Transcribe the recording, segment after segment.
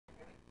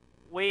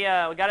we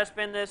got to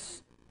spend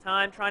this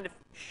time trying to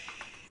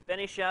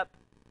finish up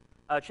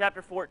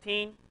chapter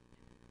 14.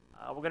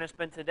 We're going to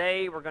spend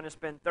today, we're going to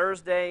spend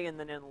Thursday, and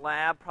then in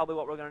lab, probably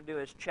what we're going to do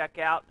is check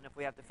out, and if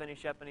we have to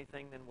finish up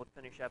anything, then we'll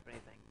finish up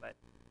anything, but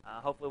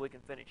hopefully we can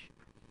finish.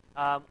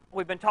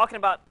 We've been talking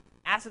about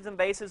acids and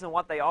bases and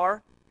what they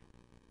are.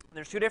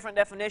 There's two different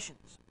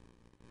definitions.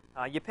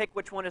 You pick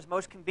which one is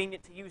most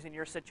convenient to use in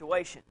your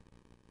situation.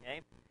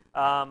 Okay?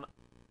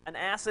 An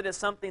acid is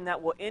something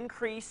that will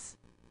increase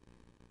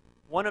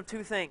one of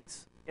two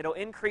things. It'll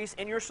increase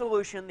in your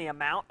solution the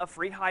amount of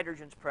free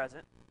hydrogens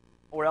present,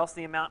 or else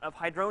the amount of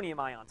hydronium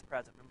ions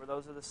present. Remember,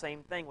 those are the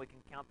same thing. We can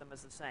count them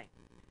as the same.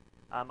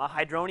 A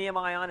hydronium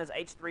ion is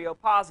H3O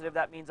positive.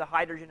 That means a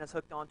hydrogen is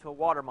hooked onto a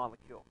water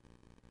molecule.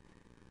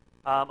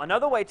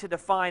 Another way to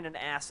define an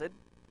acid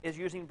is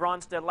using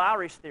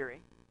Bronsted-Lowry's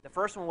theory. The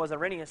first one was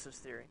Arrhenius'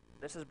 theory.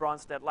 This is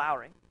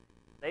Bronsted-Lowry.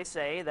 They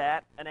say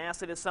that an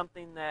acid is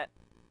something that,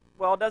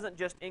 well, doesn't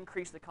just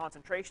increase the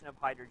concentration of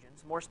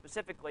hydrogens. More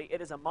specifically,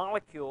 it is a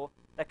molecule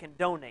that can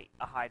donate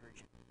a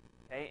hydrogen.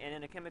 Okay? And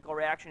in a chemical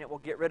reaction, it will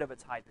get rid of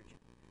its hydrogen.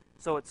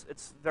 So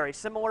it's very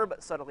similar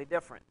but subtly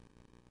different.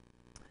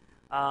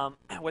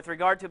 With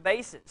regard to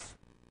bases,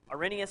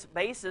 Arrhenius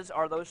bases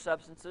are those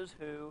substances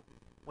who,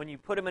 when you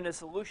put them in a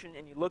solution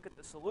and you look at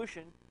the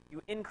solution,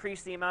 you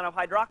increase the amount of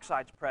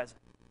hydroxides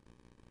present.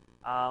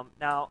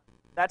 Now,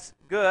 that's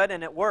good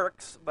and it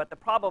works, but the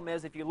problem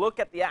is if you look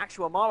at the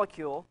actual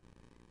molecule,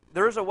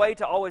 there's a way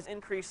to always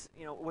increase,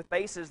 with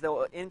bases,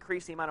 they'll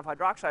increase the amount of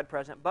hydroxide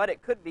present, but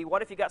it could be,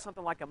 what if you got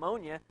something like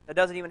ammonia that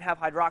doesn't even have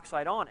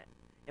hydroxide on it?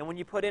 And when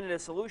you put it in a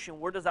solution,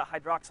 where does that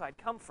hydroxide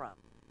come from?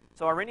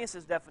 So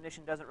Arrhenius'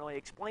 definition doesn't really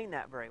explain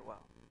that very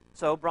well.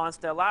 So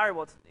Bronsted-Lowry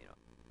will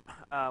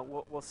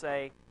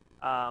say,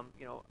 a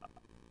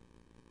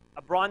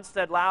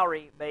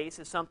Bronsted-Lowry base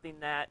is something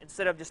that,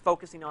 instead of just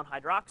focusing on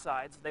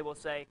hydroxides, they will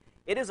say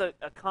it is a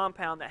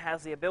compound that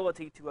has the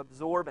ability to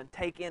absorb and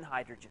take in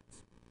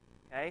hydrogens.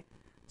 Okay?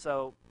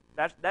 So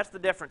that's the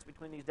difference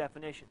between these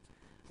definitions.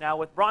 Now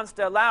with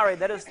Bronsted-Lowry,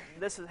 this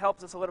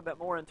helps us a little bit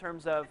more in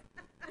terms of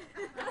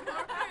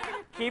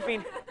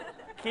keeping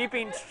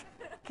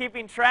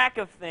track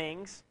of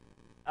things.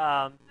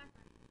 Before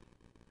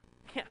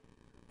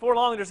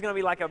long, there's going to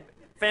be like a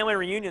family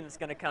reunion that's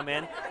going to come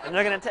in, and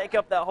they're going to take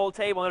up that whole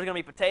table, and there's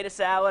going to be potato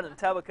salad and a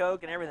tub of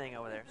Coke and everything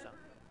over there.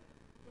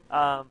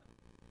 So,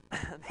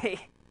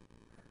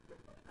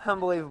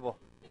 unbelievable.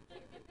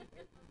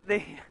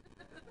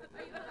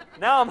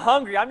 Now I'm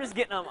hungry. I'm just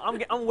getting.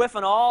 I'm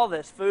whiffing all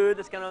this food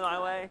that's coming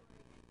my way.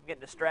 I'm getting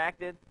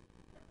distracted.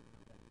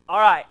 All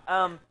right.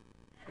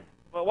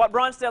 But what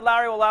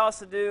Bronsted-Lowry will allow us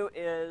to do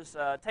is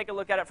take a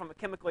look at it from a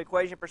chemical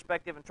equation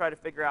perspective and try to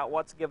figure out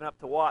what's given up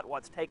to what,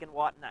 what's taken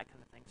what, and that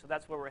kind of thing. So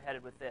that's where we're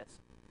headed with this.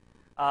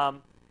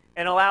 And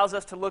it allows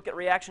us to look at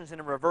reactions in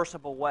a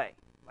reversible way,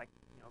 like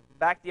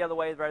back the other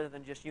way rather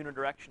than just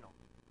unidirectional.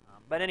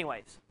 But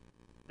anyways,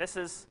 this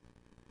is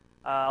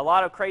a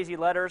lot of crazy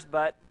letters,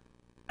 but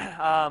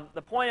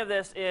the point of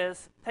this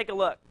is, take a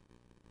look.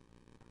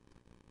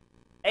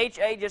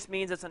 HA just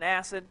means it's an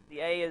acid.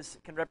 The A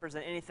can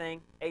represent anything.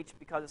 H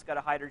because it's got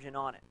a hydrogen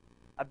on it.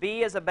 A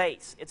B is a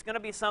base. It's going to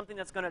be something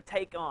that's going to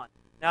take on.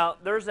 Now,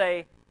 there's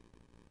a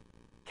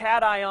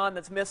cation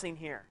that's missing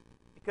here.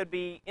 It could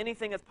be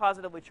anything that's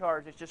positively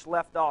charged. It's just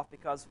left off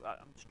because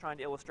I'm just trying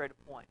to illustrate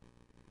a point.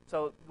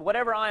 So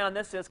whatever ion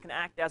this is can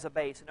act as a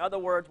base. In other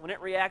words, when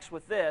it reacts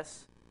with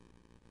this,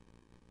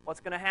 what's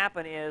going to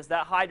happen is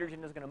that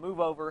hydrogen is going to move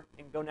over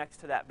and go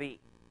next to that B.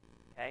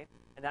 Okay?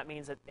 And that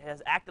means that it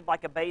has acted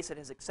like a base. It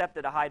has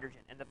accepted a hydrogen.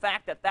 And the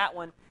fact that that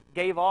one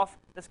gave off,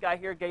 this guy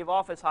here gave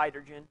off his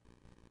hydrogen,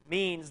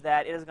 means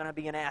that it is going to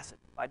be an acid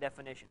by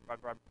definition,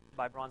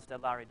 by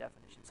Bronsted-Lowry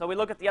definition. So we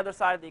look at the other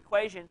side of the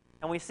equation,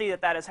 and we see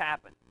that that has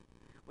happened.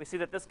 We see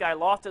that this guy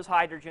lost his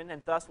hydrogen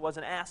and thus was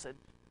an acid.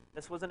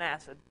 This was an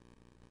acid.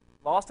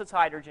 Lost its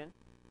hydrogen.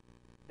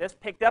 This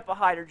picked up a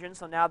hydrogen,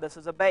 so now this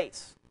is a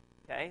base.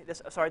 Okay?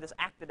 This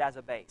acted as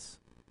a base.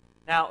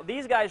 Now,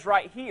 these guys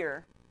right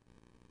here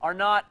are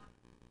not.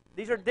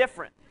 These are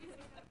different.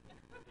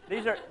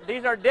 These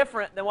are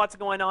different than what's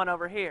going on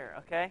over here,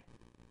 okay?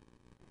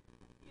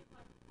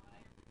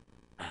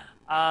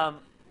 Now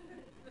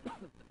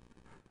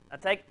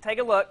take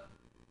a look.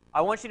 I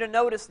want you to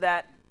notice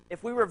that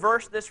if we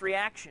reverse this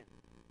reaction,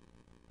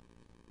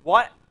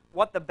 what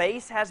the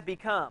base has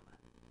become,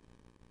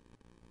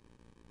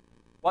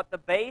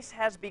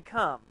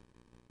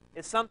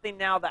 is something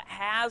now that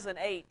has an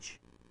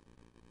H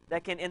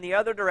that can, in the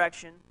other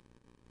direction,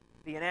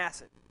 be an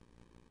acid.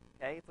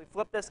 Okay, if we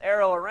flip this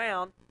arrow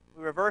around,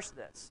 we reverse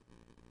this.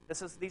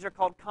 These are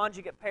called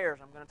conjugate pairs.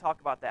 I'm going to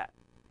talk about that.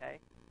 Okay,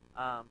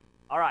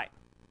 all right.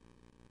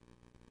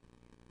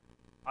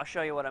 I'll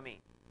show you what I mean.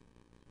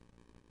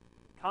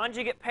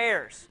 Conjugate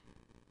pairs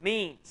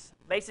means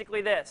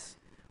basically this: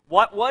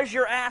 what was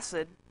your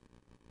acid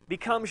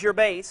becomes your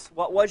base.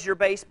 What was your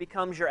base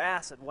becomes your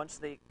acid once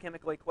the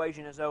chemical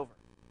equation is over.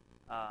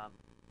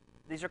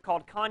 These are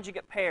called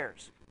conjugate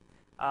pairs.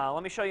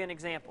 Let me show you an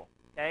example.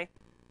 Okay.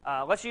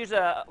 Let's use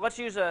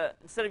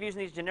instead of using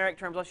these generic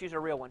terms, let's use a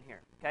real one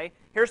here. Okay,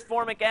 here's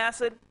formic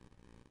acid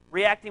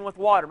reacting with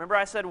water. Remember,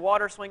 I said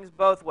water swings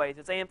both ways.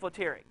 It's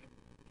amphoteric.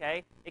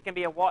 Okay, it can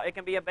be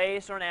a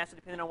base or an acid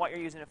depending on what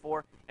you're using it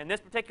for. In this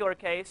particular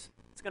case,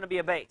 it's going to be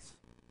a base,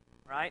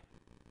 right?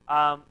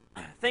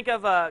 Think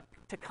of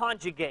to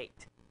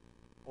conjugate,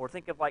 or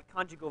think of like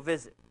conjugal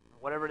visit, or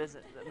whatever it is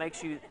that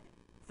makes you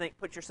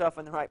put yourself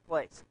in the right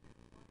place.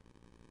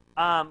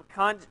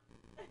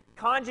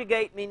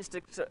 Conjugate means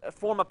to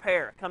form a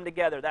pair, come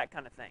together, that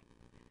kind of thing.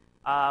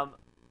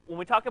 When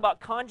we talk about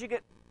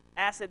conjugate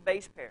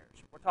acid-base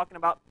pairs, we're talking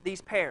about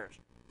these pairs.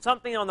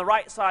 Something on the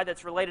right side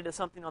that's related to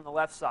something on the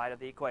left side of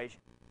the equation.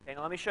 Okay,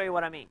 now let me show you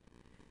what I mean.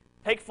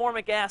 Take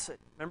formic acid.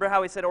 Remember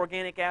how we said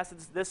organic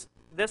acids?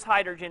 This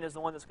hydrogen is the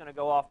one that's going to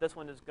go off. This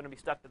one is going to be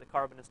stuck to the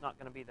carbon. It's not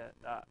going to be the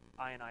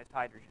ionized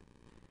hydrogen.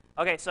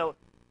 Okay, so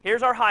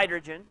here's our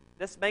hydrogen.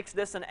 This makes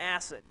this an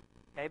acid.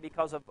 Okay,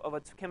 because of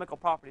its chemical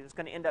properties, it's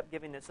going to end up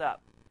giving this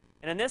up.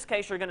 And in this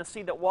case, you're going to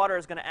see that water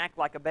is going to act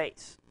like a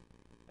base.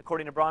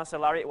 According to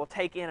Brinson, it will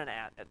take in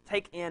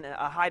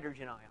a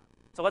hydrogen ion.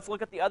 So let's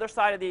look at the other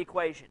side of the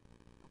equation.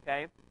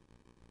 Okay,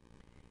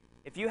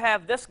 if you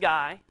have this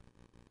guy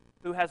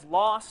who has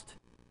lost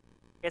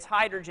its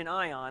hydrogen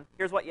ion,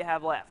 here's what you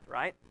have left,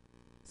 right?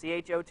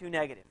 CHO2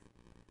 negative.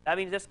 That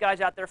means this guy's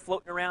out there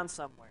floating around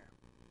somewhere.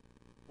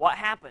 What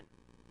happened?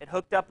 It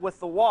hooked up with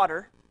the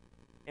water.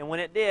 And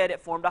when it did,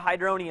 it formed a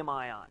hydronium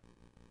ion.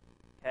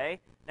 Okay?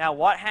 Now,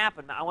 what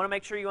happened? I want to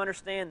make sure you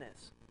understand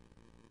this.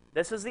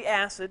 This is the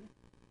acid.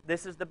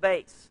 This is the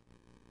base.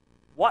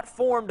 What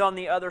formed on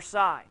the other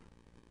side?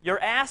 Your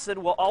acid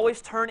will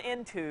always turn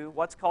into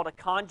what's called a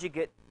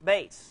conjugate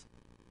base.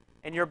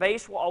 And your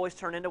base will always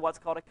turn into what's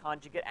called a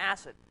conjugate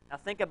acid. Now,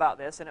 think about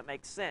this, and it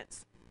makes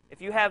sense. If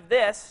you have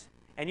this,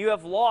 and you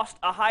have lost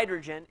a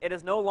hydrogen, it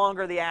is no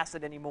longer the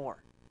acid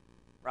anymore.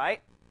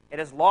 Right? It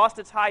has lost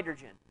its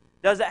hydrogen.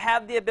 Does it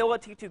have the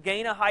ability to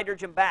gain a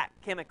hydrogen back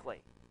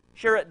chemically?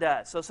 Sure it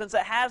does. So since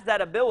it has that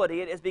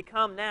ability, it has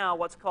become now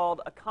what's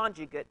called a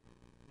conjugate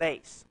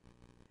base.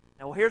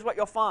 Now here's what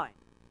you'll find.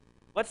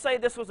 Let's say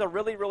this was a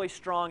really, really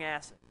strong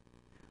acid.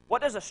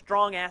 What does a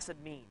strong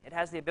acid mean? It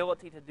has the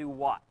ability to do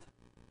what?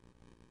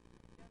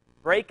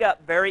 Break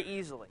up very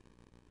easily.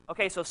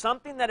 Okay, so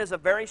something that is a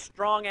very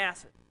strong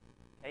acid.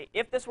 Okay,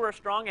 if this were a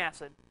strong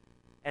acid,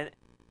 and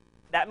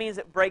that means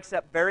it breaks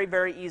up very,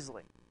 very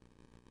easily.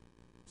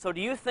 So do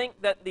you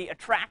think that the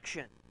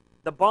attraction,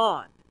 the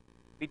bond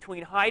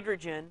between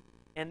hydrogen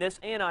and this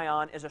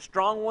anion is a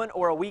strong one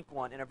or a weak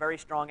one in a very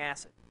strong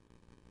acid?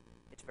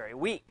 It's very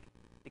weak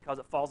because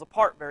it falls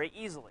apart very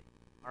easily.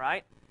 All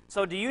right?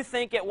 So do you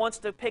think it wants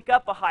to pick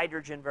up a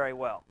hydrogen very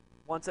well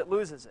once it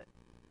loses it?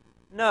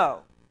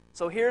 No.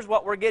 So here's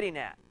what we're getting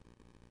at.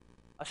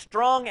 A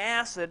strong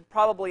acid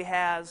probably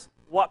has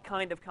what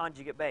kind of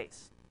conjugate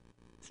base?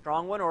 A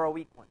strong one or a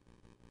weak one?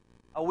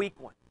 A weak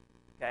one.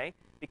 Okay?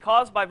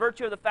 Because by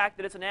virtue of the fact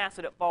that it's an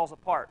acid, it falls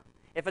apart.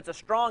 If it's a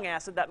strong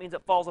acid, that means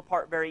it falls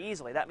apart very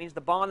easily. That means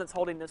the bond that's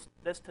holding this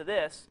to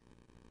this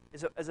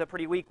is a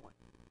pretty weak one.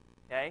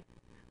 Okay?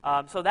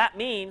 So that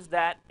means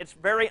that it's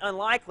very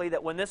unlikely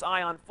that when this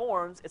ion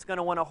forms, it's going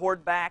to want to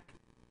hoard back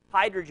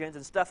hydrogens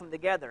and stuff them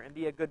together and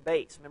be a good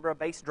base. Remember, a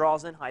base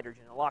draws in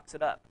hydrogen and locks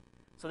it up.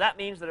 So that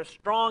means that a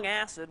strong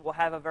acid will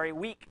have a very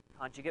weak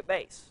conjugate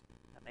base.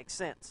 That makes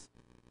sense.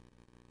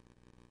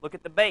 Look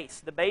at the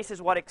base. The base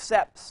is what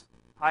accepts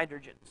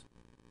hydrogens.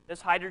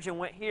 This hydrogen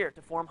went here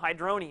to form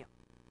hydronium.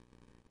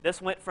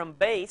 This went from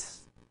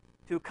base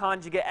to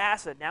conjugate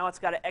acid. Now it's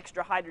got an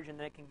extra hydrogen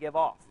that it can give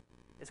off.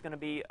 It's going to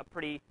be a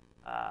pretty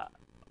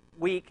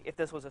weak if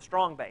this was a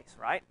strong base,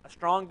 right? A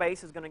strong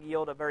base is going to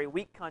yield a very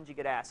weak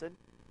conjugate acid.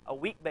 A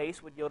weak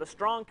base would yield a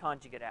strong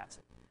conjugate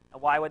acid. Now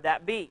why would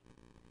that be?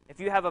 If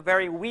you have a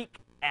very weak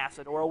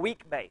acid or a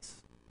weak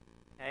base,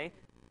 okay,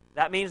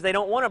 that means they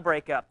don't want to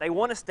break up. They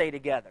want to stay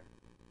together.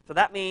 So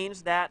that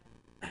means that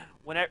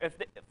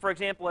for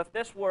example, if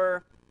this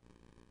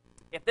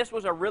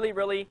was a really,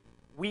 really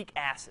weak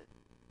acid,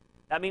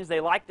 that means they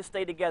like to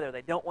stay together.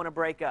 They don't want to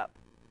break up.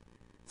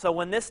 So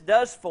when this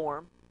does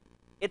form,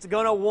 it's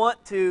going to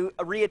want to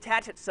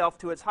reattach itself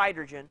to its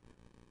hydrogen,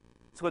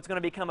 so it's going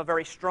to become a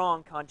very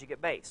strong conjugate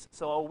base.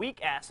 So a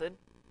weak acid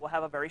will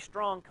have a very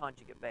strong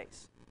conjugate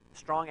base. A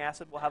strong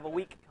acid will have a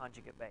weak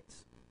conjugate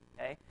base.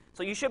 Okay?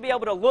 So you should be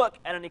able to look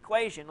at an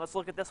equation. Let's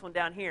look at this one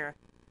down here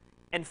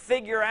and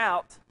figure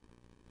out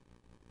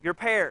your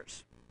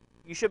pairs.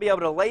 You should be able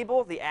to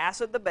label the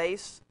acid, the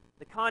base,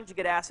 the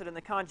conjugate acid, and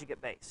the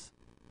conjugate base.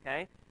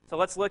 Okay? So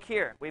let's look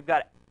here. We've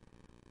got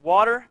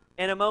water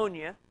and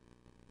ammonia,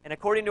 and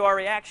according to our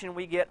reaction,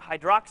 we get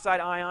hydroxide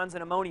ions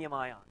and ammonium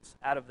ions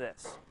out of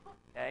this.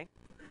 Okay?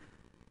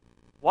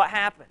 What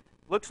happened?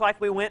 Looks like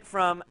we went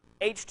from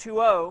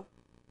H2O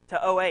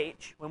to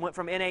OH. We went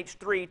from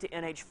NH3 to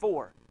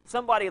NH4.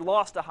 Somebody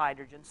lost a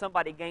hydrogen.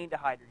 Somebody gained a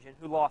hydrogen.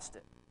 Who lost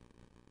it?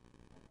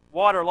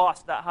 Water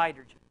lost that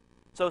hydrogen.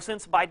 So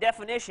since by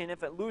definition,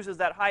 if it loses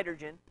that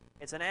hydrogen,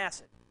 it's an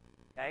acid.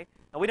 Okay?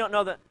 Now we don't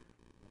know that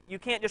you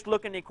can't just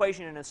look in the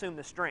equation and assume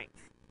the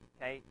strength.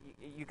 Okay,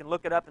 you can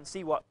look it up and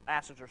see what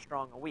acids are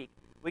strong or weak.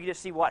 We can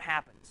just see what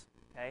happens.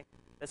 Okay,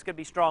 this could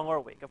be strong or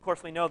weak. Of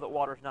course, we know that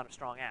water is not a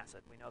strong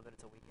acid. We know that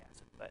it's a weak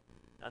acid, but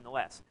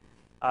nonetheless.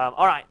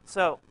 All right,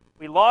 so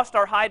we lost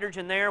our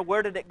hydrogen there.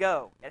 Where did it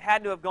go? It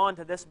had to have gone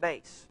to this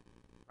base,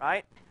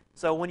 right?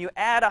 So when you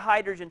add a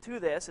hydrogen to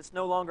this, it's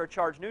no longer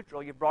charge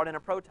neutral. You brought in a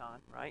proton,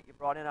 right? You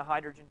brought in a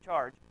hydrogen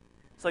charge.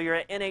 So you're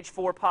at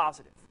NH4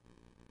 positive.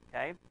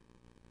 Okay?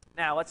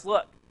 Now let's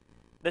look.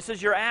 This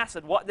is your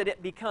acid. What did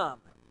it become?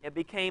 It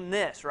became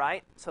this,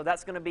 right? So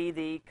that's going to be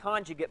the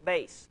conjugate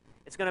base.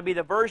 It's going to be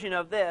the version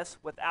of this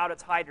without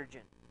its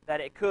hydrogen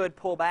that it could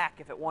pull back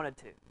if it wanted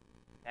to.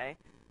 Okay?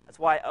 That's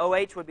why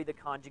OH would be the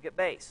conjugate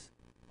base.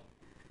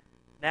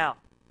 Now,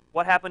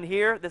 what happened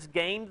here? This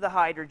gained the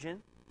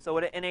hydrogen. So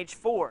at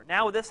NH4.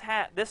 Now this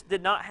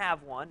did not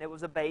have one. It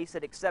was a base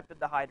that accepted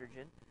the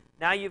hydrogen.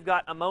 Now you've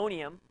got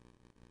ammonium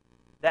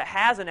that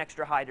has an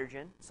extra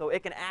hydrogen, so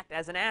it can act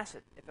as an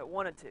acid if it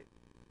wanted to.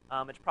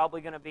 It's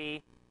probably going to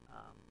be,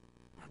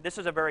 this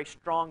is a very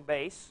strong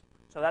base,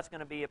 so that's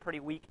going to be a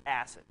pretty weak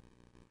acid.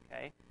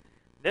 Okay?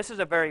 This is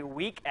a very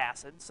weak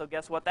acid, so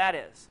guess what that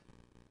is?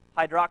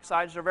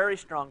 Hydroxides are very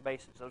strong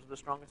bases. Those are the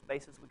strongest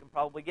bases we can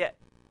probably get.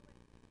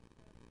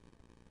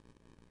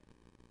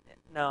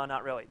 No,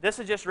 not really. This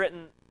is just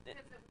written.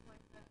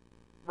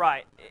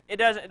 Right. It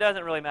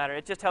doesn't really matter.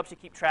 It just helps you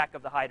keep track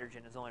of the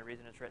hydrogen is the only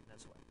reason it's written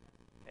this way.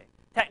 Okay.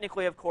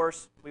 Technically, of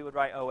course, we would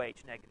write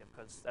OH negative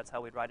because that's how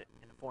we'd write it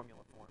in a formula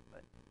form.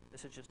 But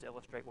this is just to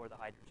illustrate where the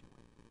hydrogen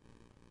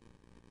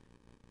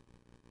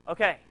went.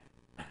 Okay.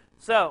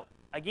 So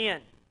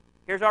again,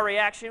 here's our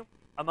reaction: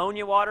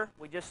 ammonia water.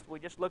 We just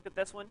looked at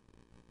this one.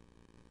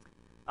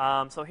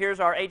 So here's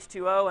our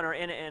H2O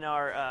and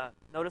our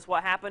notice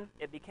what happened.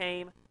 It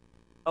became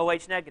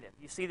OH negative.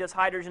 You see this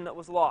hydrogen that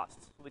was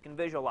lost, so we can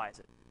visualize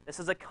it. This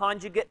is a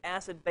conjugate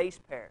acid-base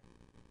pair.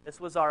 This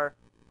was our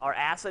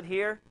acid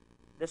here.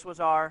 This was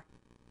our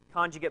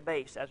conjugate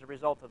base as a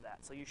result of that.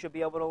 So you should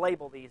be able to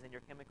label these in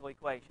your chemical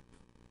equations.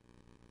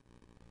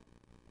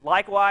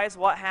 Likewise,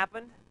 what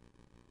happened?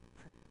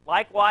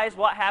 Likewise,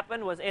 what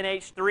happened was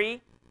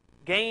NH3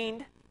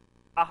 gained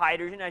a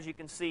hydrogen, as you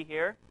can see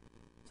here.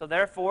 So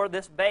therefore,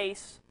 this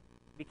base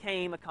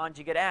became a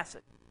conjugate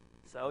acid.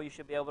 So you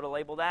should be able to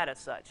label that as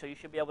such. So you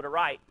should be able to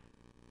write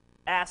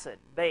acid,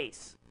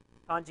 base,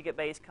 conjugate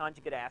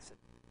acid.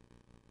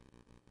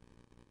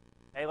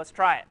 Okay, let's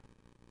try it.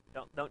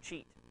 Don't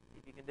cheat. See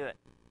if you can do it.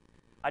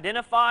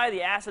 Identify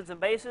the acids and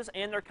bases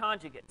and their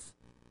conjugates.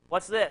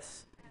 What's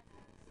this?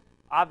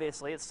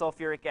 Obviously, it's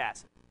sulfuric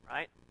acid,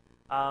 right?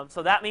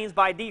 So that means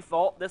by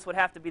default, this would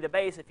have to be the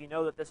base if you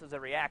know that this is a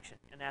reaction,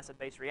 an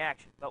acid-base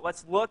reaction. But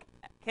let's look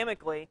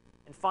chemically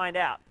and find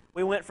out.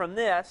 We went from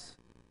this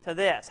to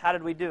this. How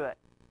did we do it?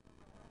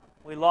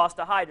 We lost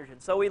a hydrogen,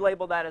 so we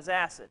labeled that as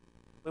acid.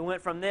 We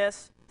went from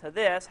this to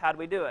this. How did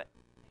we do it?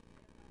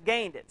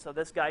 Gained it. So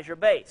this guy's your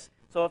base.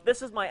 So if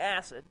this is my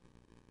acid,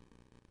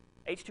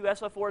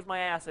 H2SO4 is my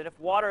acid. If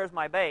water is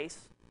my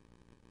base,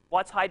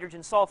 what's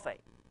hydrogen sulfate?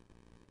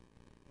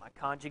 My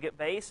conjugate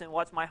base. And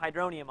what's my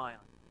hydronium ion?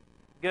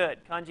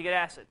 Good. Conjugate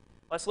acid.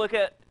 Let's look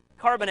at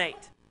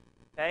carbonate.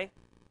 Okay?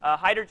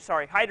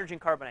 Hydrogen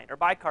carbonate or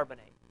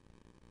bicarbonate.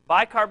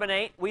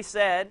 Bicarbonate, we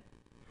said,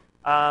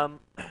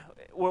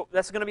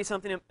 that's going to be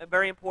something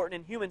very important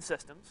in human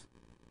systems.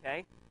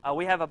 Okay,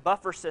 we have a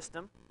buffer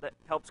system that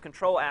helps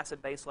control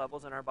acid-base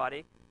levels in our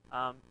body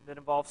that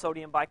involves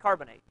sodium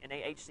bicarbonate,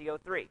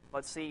 NaHCO3.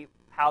 Let's see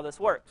how this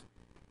works.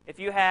 If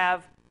you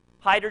have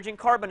hydrogen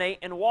carbonate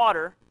and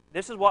water,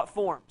 this is what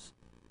forms.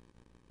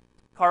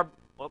 I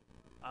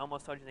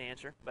almost told you the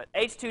answer, but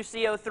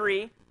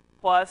H2CO3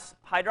 plus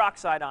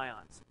hydroxide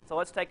ions. So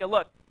let's take a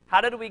look.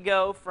 How did we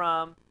go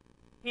from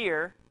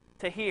here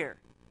to here?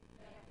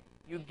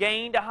 You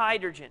gained a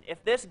hydrogen.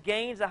 If this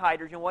gains a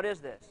hydrogen, what is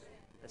this?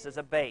 This is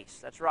a base.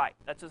 That's right.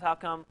 That's just how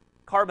come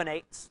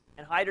carbonates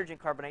and hydrogen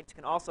carbonates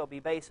can also be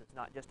bases,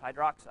 not just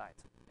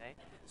hydroxides. Okay?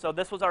 So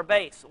this was our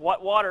base.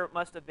 What water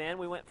must have been?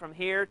 We went from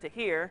here to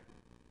here.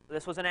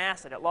 This was an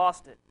acid. It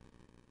lost it.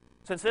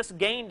 Since this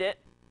gained it,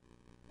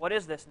 what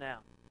is this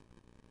now?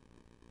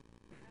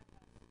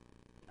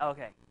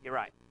 Okay, you're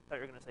right. I thought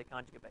you were going to say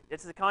conjugate base.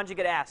 This is a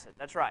conjugate acid.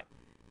 That's right.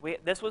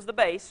 This was the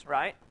base,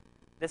 right?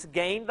 This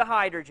gained the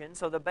hydrogen,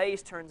 so the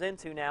base turns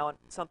into now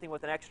something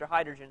with an extra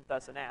hydrogen,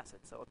 thus an acid.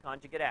 So a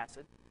conjugate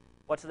acid.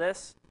 What's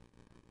this?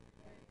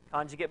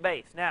 Conjugate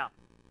base. Now,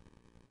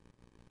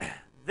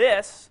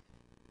 this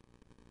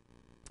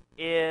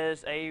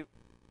is a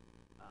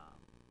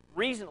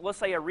let's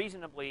say a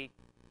reasonably,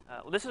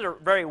 this is a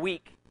very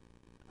weak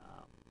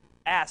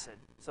acid,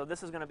 so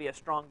this is going to be a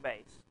strong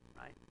base,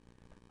 right?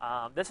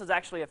 This is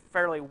actually a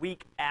fairly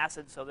weak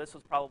acid, so this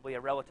was probably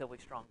a relatively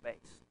strong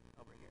base.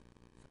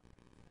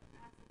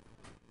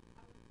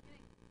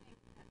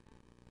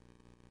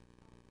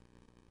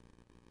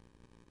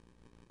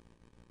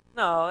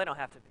 No, they don't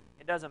have to be.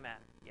 It doesn't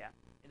matter. Yeah,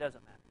 it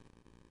doesn't matter.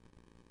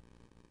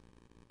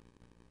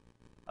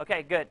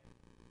 Okay, good.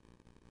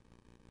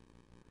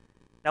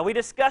 Now, we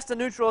discussed the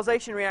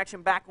neutralization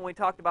reaction back when we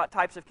talked about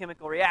types of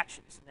chemical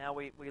reactions. Now,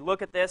 we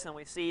look at this and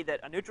we see that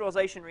a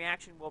neutralization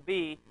reaction will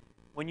be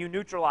when you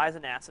neutralize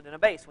an acid and a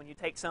base, when you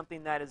take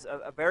something that is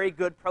a very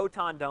good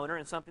proton donor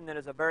and something that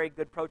is a very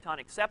good proton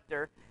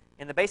acceptor,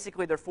 and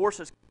basically their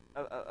forces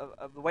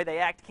of the way they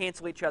act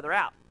cancel each other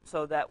out,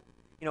 so that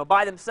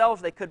by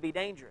themselves they could be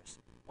dangerous.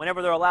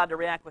 Whenever they're allowed to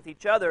react with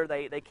each other,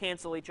 they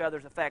cancel each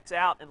other's effects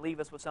out and leave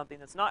us with something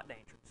that's not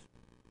dangerous.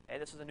 Okay,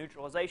 this is a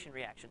neutralization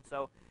reaction.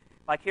 So,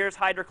 like here's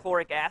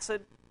hydrochloric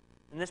acid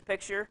in this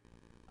picture,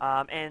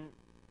 and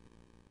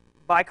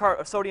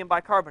sodium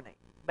bicarbonate,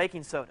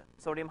 baking soda,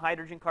 sodium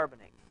hydrogen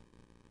carbonate.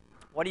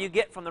 What do you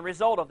get from the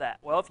result of that?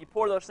 Well, if you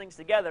pour those things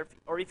together,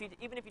 or even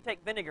if you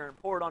take vinegar and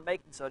pour it on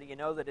baking soda, you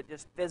know that it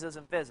just fizzes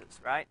and fizzes,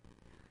 right?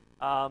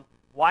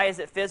 Why is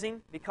it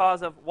fizzing?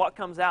 Because of what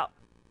comes out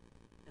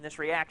in this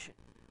reaction.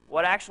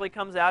 What actually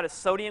comes out is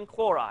sodium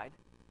chloride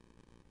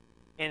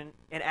in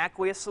an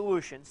aqueous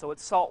solution, so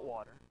it's salt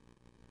water.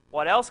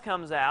 What else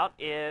comes out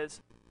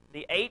is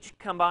the H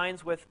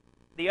combines with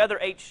the other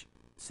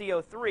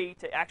HCO3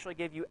 to actually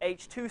give you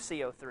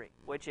H2CO3,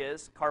 which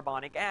is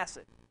carbonic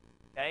acid.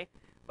 Okay?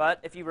 But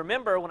if you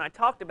remember when I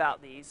talked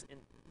about these,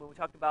 when we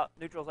talked about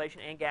neutralization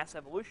and gas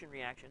evolution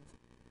reactions,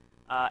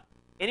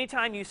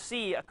 anytime you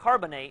see a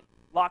carbonate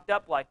locked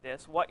up like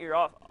this, what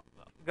you're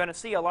going to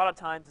see a lot of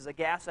times is a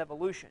gas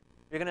evolution.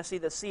 You're going to see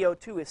the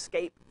CO2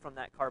 escape from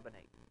that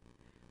carbonate.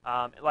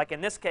 Like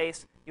in this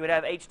case, you would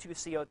have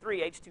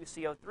H2CO3.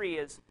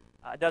 H2CO3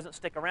 doesn't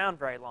stick around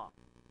very long.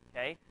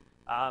 Okay?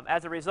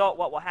 As a result,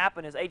 what will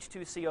happen is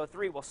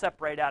H2CO3 will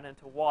separate out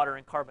into water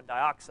and carbon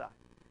dioxide.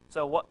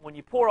 So when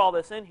you pour all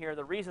this in here,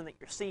 the reason that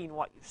you're seeing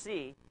what you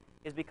see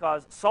is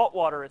because salt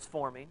water is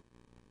forming,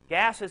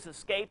 gas is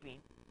escaping,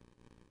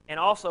 and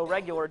also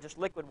regular just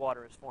liquid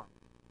water is forming.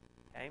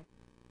 Okay?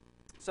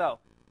 So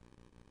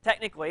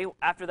technically,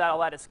 after all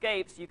that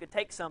escapes, you could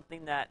take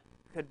something that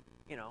could,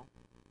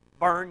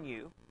 burn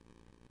you,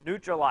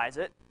 neutralize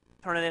it,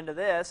 turn it into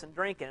this, and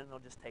drink it, and it'll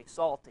just taste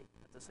salty.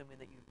 That's assuming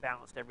that you've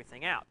balanced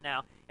everything out.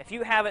 Now, if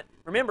you haven't,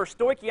 remember,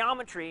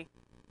 stoichiometry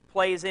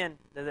plays into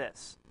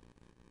this.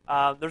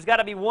 There's got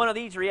to be one of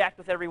these react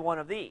with every one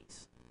of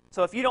these.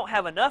 So if you don't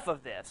have enough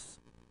of this,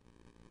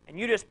 and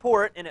you just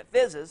pour it and it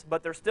fizzes,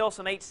 but there's still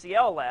some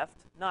HCl left,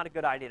 not a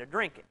good idea to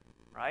drink it,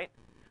 right?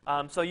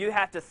 So you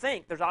have to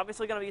think. There's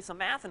obviously going to be some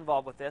math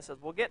involved with this,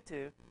 as we'll get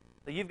to.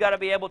 So you've got to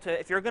be able to,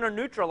 if you're going to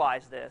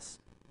neutralize this,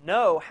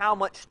 know how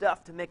much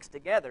stuff to mix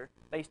together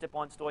based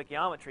upon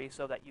stoichiometry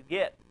so that you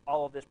get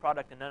all of this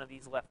product and none of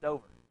these left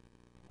over.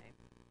 Okay?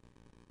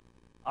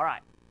 All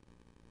right.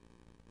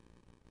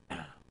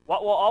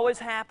 What will always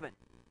happen,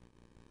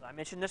 I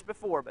mentioned this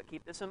before, but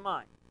keep this in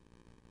mind.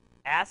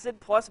 Acid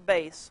plus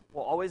base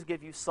will always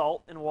give you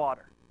salt and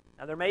water.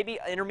 Now, there may be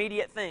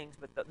intermediate things,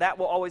 but that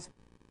will always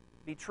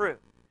be true.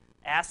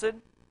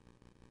 Acid,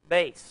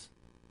 base,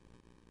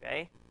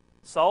 okay?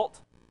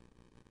 Salt,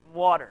 and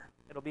water.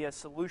 It'll be a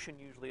solution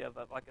usually of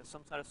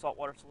some kind of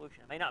saltwater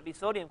solution. It may not be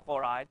sodium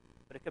chloride,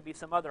 but it could be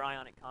some other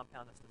ionic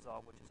compound that's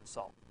dissolved, which is a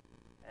salt.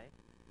 Okay?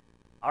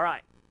 All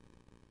right.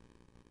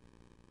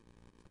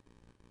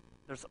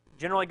 There's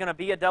generally going to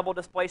be a double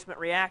displacement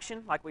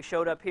reaction, like we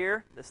showed up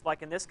here.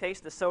 Like in this case,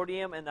 the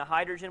sodium and the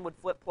hydrogen would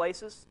flip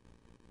places.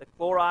 The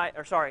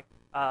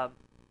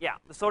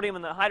sodium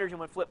and the hydrogen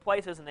would flip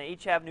places, and they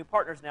each have new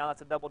partners now.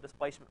 That's a double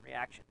displacement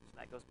reaction. So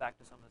that goes back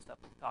to some of the stuff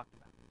we've talked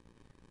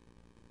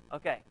about.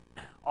 Okay.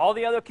 All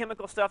the other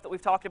chemical stuff that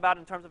we've talked about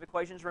in terms of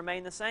equations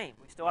remain the same.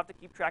 We still have to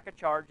keep track of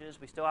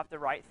charges. We still have to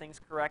write things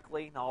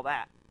correctly and all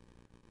that.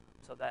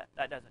 So that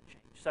doesn't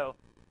change. So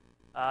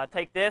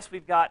take this.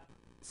 We've got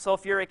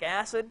sulfuric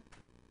acid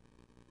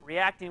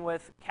reacting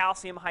with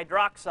calcium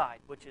hydroxide,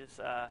 which is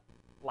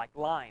like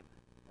lime.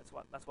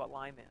 That's what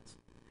lime is.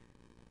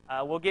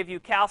 We'll give you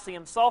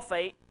calcium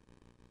sulfate,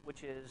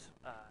 which is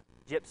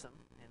gypsum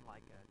and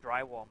like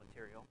drywall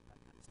material, that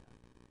kind of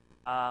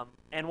stuff,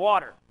 and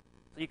water.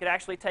 So you could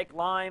actually take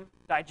lime,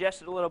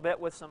 digest it a little bit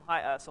with some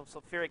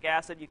sulfuric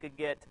acid. You could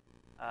get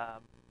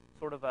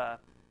sort of a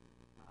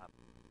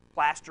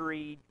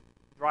plastery,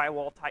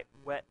 drywall type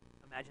wet.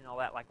 Imagine all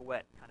that like a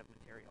wet kind of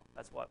material.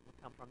 That's what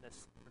would come from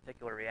this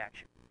particular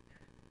reaction.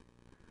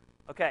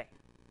 Okay.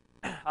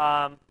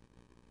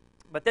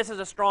 But this is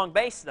a strong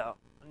base, though.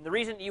 And the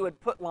reason you would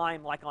put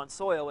lime like on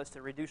soil is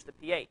to reduce the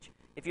pH.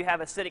 If you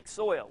have acidic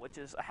soil, which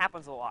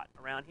happens a lot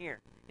around here,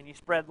 and you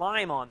spread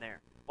lime on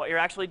there, what you're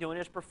actually doing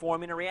is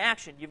performing a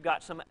reaction. You've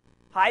got some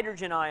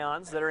hydrogen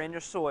ions that are in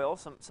your soil,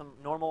 some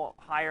normal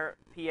higher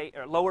pH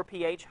or lower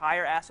pH,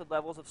 higher acid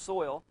levels of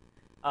soil.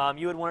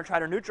 You would want to try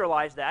to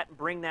neutralize that and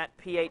bring that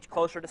pH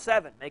closer to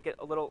 7. Make it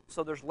a little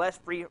so there's less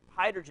free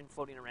hydrogen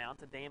floating around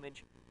to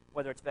damage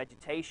whether it's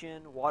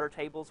vegetation, water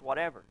tables,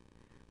 whatever.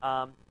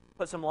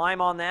 Put some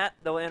lime on that,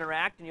 they'll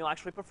interact, and you'll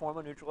actually perform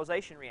a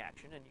neutralization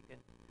reaction. And you can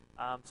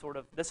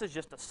this is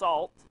just a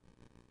salt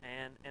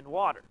and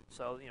water.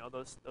 So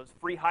those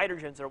free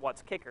hydrogens are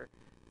what's kicker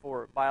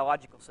for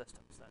biological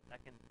systems.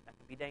 That can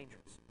be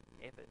dangerous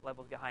if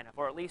levels get high enough,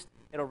 or at least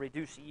it'll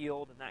reduce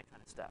yield and that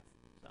kind of stuff.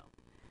 So,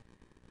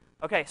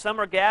 Okay, some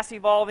are gas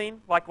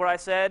evolving, like what I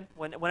said.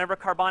 Whenever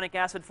carbonic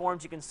acid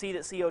forms, you can see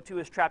that CO2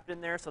 is trapped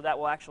in there, so that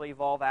will actually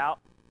evolve out.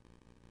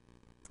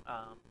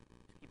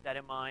 Keep that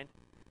in mind.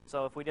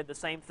 So if we did the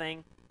same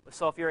thing with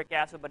sulfuric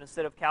acid, but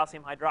instead of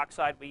calcium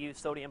hydroxide, we use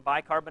sodium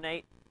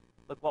bicarbonate,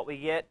 look what we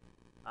get.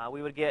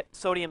 We would get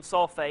sodium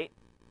sulfate,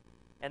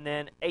 and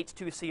then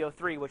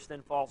H2CO3, which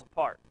then falls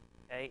apart,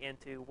 okay,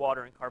 into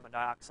water and carbon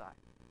dioxide.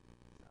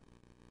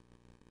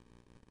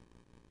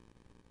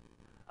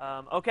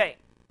 Okay.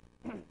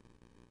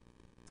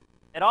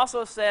 It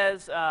also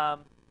says,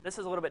 this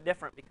is a little bit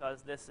different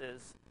because this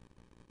is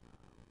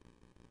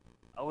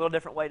a little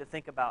different way to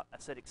think about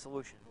acidic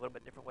solutions, a little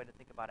bit different way to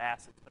think about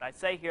acids. But I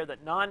say here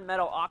that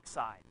non-metal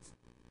oxides.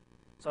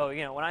 So,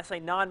 when I say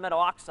non-metal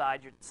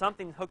oxide,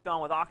 something's hooked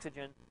on with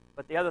oxygen,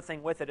 but the other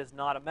thing with it is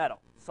not a metal.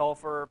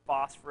 Sulfur,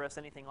 phosphorus,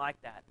 anything like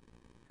that.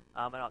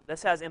 And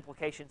this has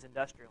implications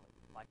industrially,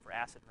 like for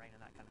acid rain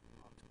and that kind of thing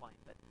I'll explain.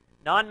 But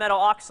non-metal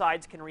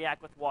oxides can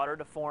react with water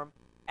to form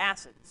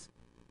acids.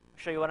 I'll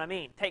show you what I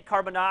mean. Take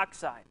carbon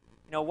dioxide.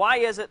 Why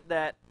is it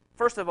that,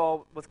 first of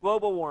all, with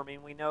global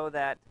warming, we know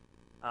that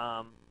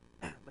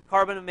the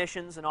carbon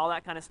emissions and all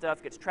that kind of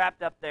stuff gets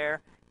trapped up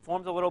there,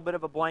 forms a little bit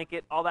of a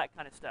blanket, all that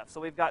kind of stuff.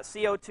 So we've got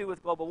CO2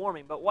 with global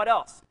warming, but what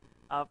else?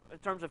 In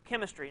terms of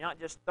chemistry, not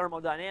just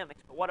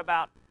thermodynamics, but what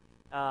about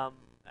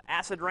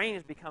acid rain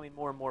is becoming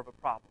more and more of a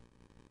problem.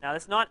 Now,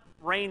 it's not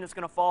rain that's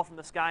going to fall from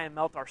the sky and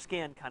melt our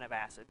skin kind of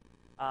acid,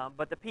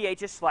 but the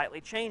pH is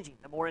slightly changing.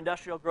 The more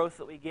industrial growth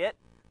that we get,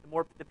 the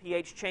more the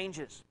pH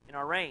changes in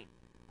our rain.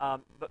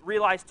 But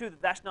realize, too,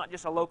 that that's not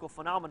just a local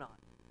phenomenon.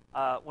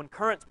 When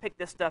currents pick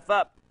this stuff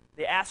up,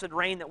 the acid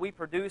rain that we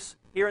produce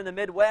here in the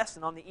Midwest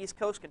and on the East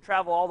Coast can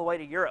travel all the way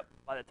to Europe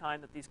by the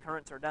time that these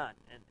currents are done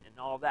and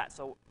all of that.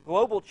 So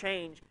global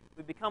change,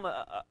 we've become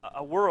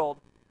a world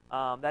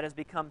that has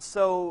become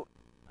so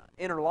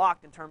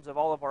interlocked in terms of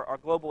all of our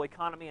global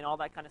economy and all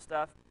that kind of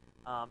stuff,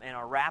 and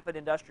our rapid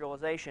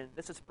industrialization.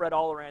 This is spread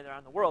all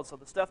around the world. So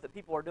the stuff that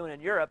people are doing in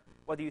Europe,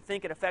 whether you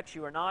think it affects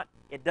you or not,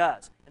 it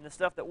does. And the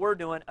stuff that we're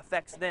doing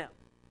affects them.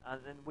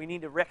 And we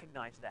need to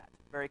recognize that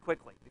very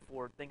quickly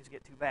before things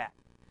get too bad.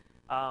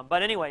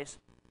 But anyways,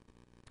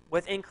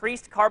 with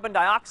increased carbon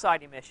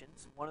dioxide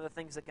emissions, one of the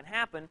things that can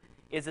happen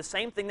is the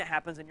same thing that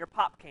happens in your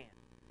pop can.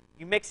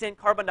 You mix in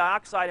carbon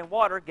dioxide and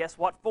water, guess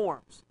what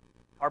forms?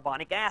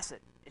 Carbonic acid.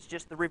 It's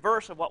just the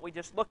reverse of what we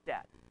just looked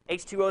at.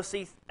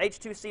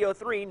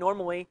 H2CO3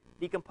 normally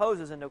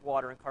decomposes into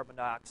water and carbon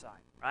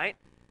dioxide, right?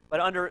 But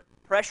under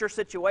pressure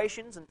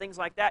situations and things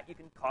like that, you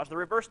can cause the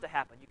reverse to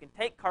happen. You can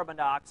take carbon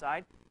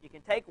dioxide, you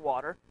can take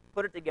water,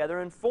 put it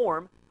together and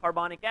form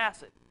carbonic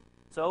acid.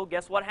 So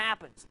guess what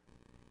happens?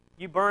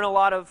 You burn a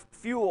lot of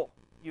fuel.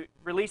 You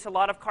release a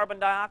lot of carbon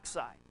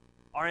dioxide.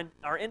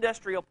 Our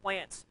industrial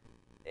plants,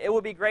 it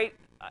would be great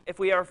if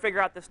we ever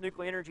figure out this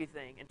nuclear energy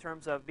thing in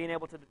terms of being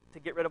able to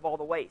get rid of all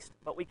the waste.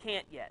 But we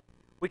can't yet.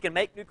 We can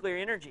make nuclear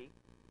energy,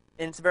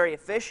 and it's very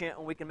efficient,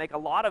 and we can make a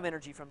lot of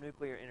energy from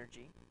nuclear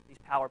energy, these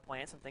power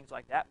plants and things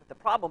like that. But the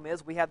problem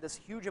is we have this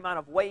huge amount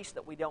of waste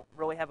that we don't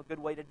really have a good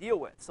way to deal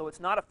with. So it's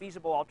not a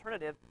feasible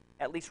alternative,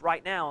 at least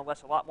right now,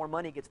 unless a lot more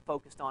money gets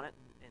focused on it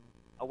and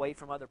away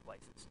from other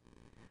places.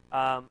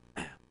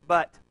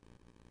 But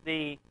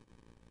we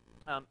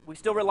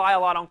still rely a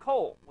lot on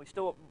coal. We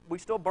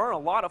still burn a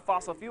lot of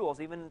fossil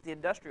fuels, even in the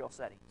industrial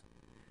settings.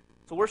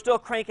 So we're still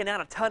cranking out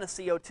a ton of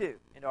CO2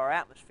 into our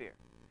atmosphere.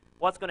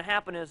 What's going to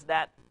happen is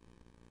that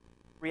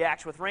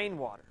reacts with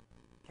rainwater.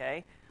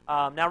 Okay.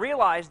 Now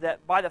realize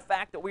that by the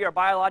fact that we are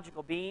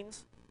biological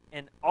beings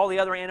and all the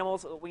other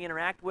animals that we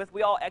interact with,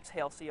 we all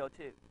exhale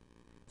CO2.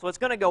 So it's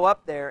going to go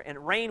up there,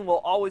 and rain will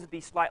always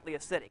be slightly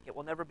acidic. It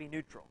will never be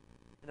neutral.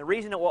 And the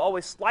reason it will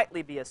always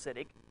slightly be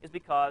acidic is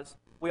because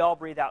we all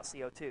breathe out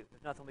CO2.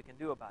 There's nothing we can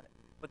do about it.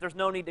 But there's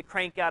no need to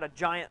crank out a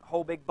giant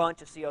whole big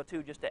bunch of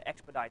CO2 just to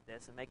expedite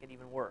this and make it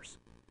even worse.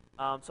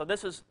 So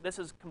this is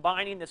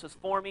combining, this is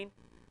forming.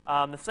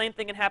 The same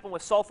thing can happen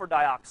with sulfur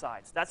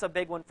dioxides. That's a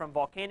big one from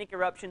volcanic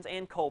eruptions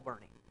and coal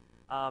burning.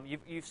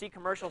 You see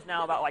commercials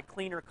now about like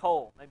cleaner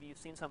coal. Maybe you've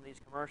seen some of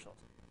these commercials.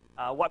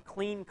 What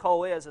clean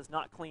coal is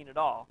not clean at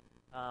all,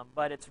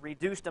 but it's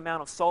reduced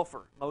amount of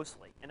sulfur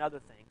mostly and other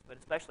things, but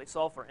especially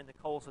sulfur in the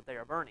coals that they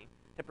are burning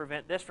to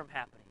prevent this from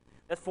happening.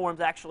 This forms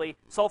actually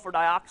sulfur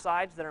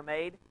dioxides that are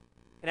made,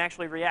 can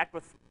actually react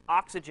with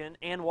oxygen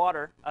and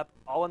water up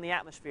all in the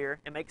atmosphere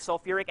and make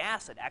sulfuric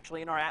acid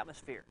actually in our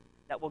atmosphere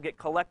that will get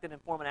collected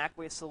and form an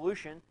aqueous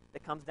solution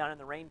that comes down in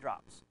the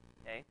raindrops.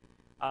 Okay?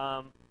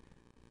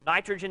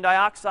 Nitrogen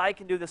dioxide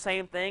can do the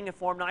same thing and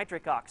form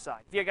nitric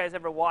oxide. If you guys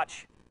ever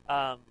watch,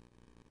 what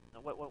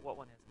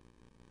one is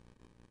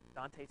it?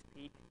 Dante's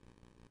Peak,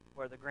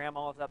 where the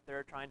grandma is up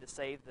there trying to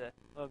save the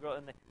little girl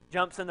and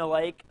jumps in the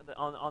lake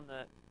on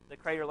the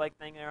crater lake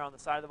thing there on the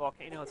side of the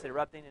volcano. It's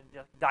erupting and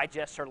just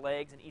digests her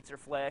legs and eats her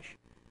flesh.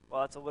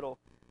 Well, it's a little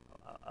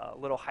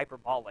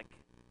hyperbolic.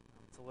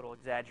 It's a little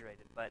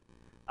exaggerated, but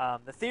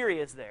the theory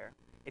is there.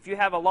 If you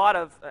have a lot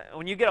of,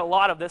 when you get a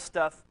lot of this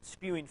stuff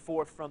spewing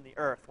forth from the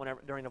earth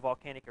during a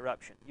volcanic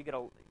eruption, you get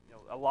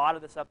a lot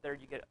of this up there.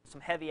 You get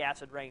some heavy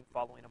acid rain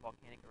following a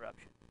volcanic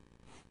eruption.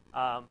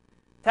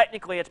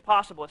 Technically, it's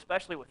possible,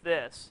 especially with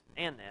this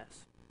and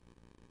this.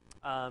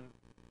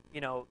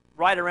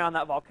 Right around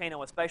that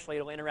volcano especially,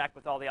 it'll interact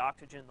with all the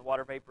oxygen, the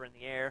water vapor in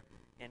the air,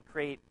 and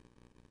create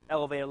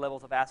elevated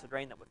levels of acid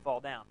rain that would fall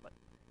down. But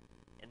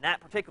in that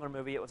particular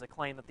movie, it was a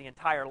claim that the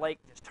entire lake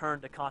just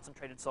turned to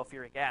concentrated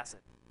sulfuric acid.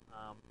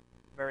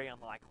 Very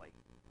unlikely.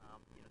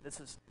 This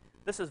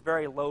is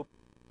very low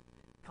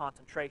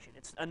concentration.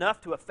 It's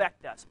enough to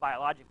affect us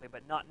biologically,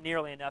 but not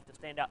nearly enough to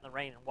stand out in the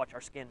rain and watch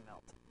our skin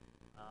melt.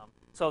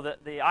 So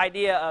the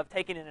idea of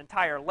taking an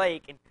entire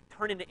lake and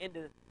turning it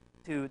into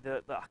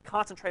the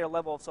concentrated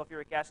level of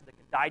sulfuric acid that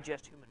can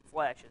digest human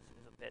flesh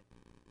is a bit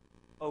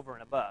over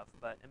and above,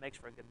 but it makes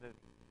for a good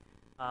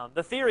movie.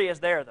 The theory is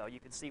there, though. You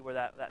can see where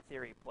that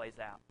theory plays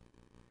out.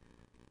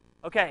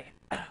 Okay,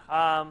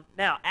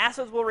 now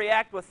acids will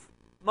react with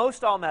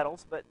most all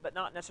metals, but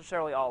not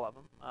necessarily all of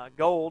them.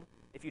 Gold,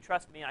 if you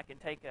trust me, I can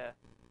take a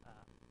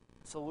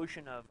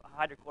solution of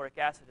hydrochloric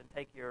acid and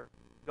take your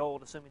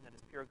gold, assuming that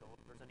it's pure gold.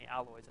 If there's any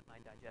alloys, it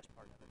might digest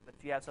part of it. But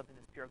if you have something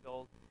that's pure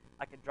gold,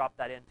 I could drop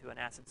that into an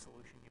acid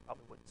solution. You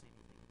probably wouldn't see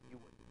anything. You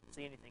wouldn't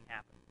see anything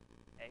happen.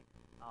 Okay,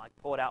 I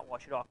pull it out,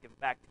 wash it off, give it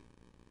back to you.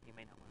 You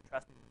may not want to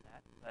trust me with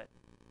that, but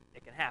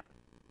it can happen.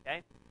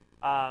 Okay,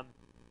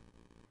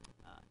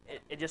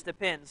 it just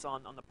depends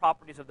on the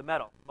properties of the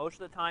metal.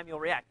 Most of the time, you'll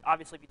react.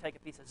 Obviously, if you take a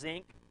piece of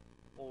zinc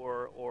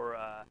or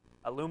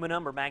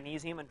aluminum or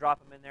magnesium and drop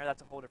them in there,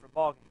 that's a whole different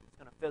ballgame. It's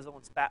going to fizzle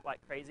and spat like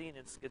crazy, and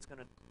it's going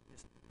to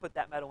just put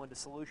that metal into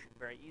solution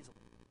very easily.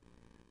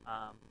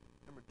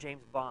 Remember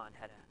James Bond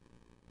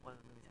one of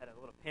the movies had a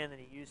little pen that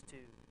he used to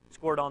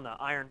squirt on the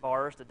iron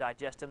bars to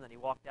digest them that he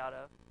walked out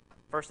of.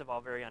 First of all,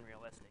 very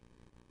unrealistic.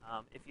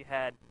 If you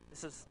had,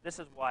 this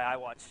is why I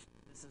watch.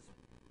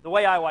 The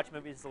way I watch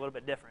movies is a little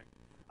bit different.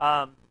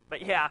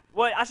 But yeah,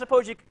 well, I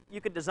suppose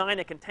you could design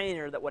a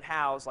container that would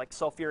house like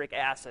sulfuric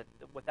acid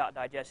without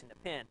digesting the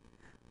pen.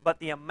 But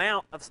the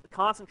amount of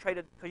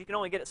concentrated, because you can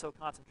only get it so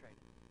concentrated,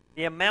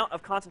 the amount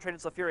of concentrated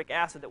sulfuric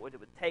acid that it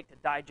would take to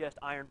digest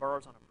iron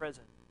bars on a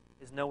prison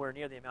is nowhere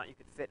near the amount you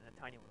could fit in a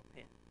tiny little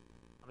pen.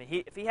 I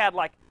mean, if he had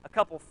like a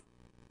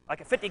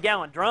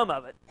 50-gallon drum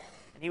of it,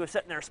 and he was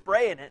sitting there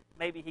spraying it,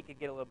 maybe he could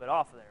get a little bit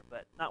off of there,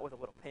 but not with a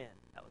little pen.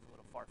 That was a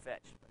little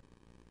far-fetched, but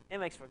it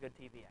makes for good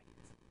TV,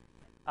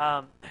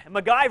 I guess.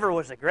 MacGyver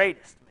was the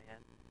greatest, man.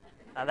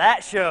 Now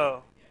that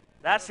show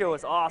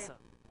was awesome.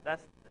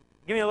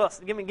 Give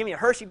me a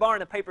Hershey bar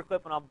and a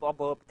paperclip, and I'll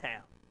blow up a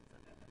town.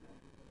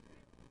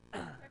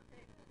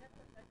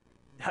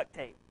 Duct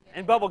tape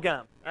and bubble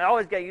gum.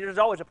 There's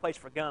always a place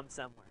for gum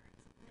somewhere.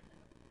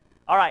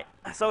 All right,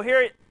 so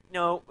here,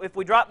 if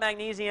we drop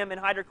magnesium in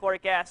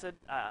hydrochloric acid,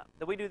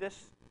 did we do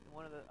this in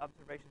one of the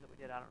observations that we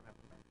did? I don't remember.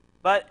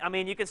 But, I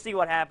mean, you can see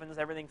what happens.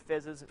 Everything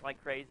fizzes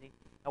like crazy.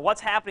 Now,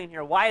 what's happening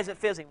here? Why is it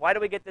fizzing? Why do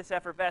we get this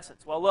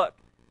effervescence? Well, look,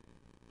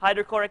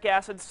 hydrochloric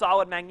acid,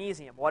 solid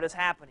magnesium. What is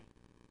happening?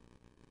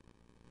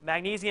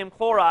 Magnesium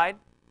chloride,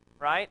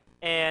 right,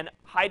 and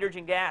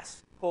hydrogen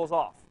gas pulls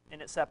off,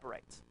 and it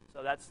separates.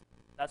 So that's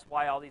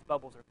why all these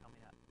bubbles are coming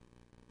up.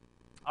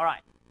 All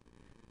right.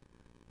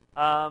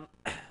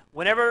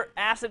 Whenever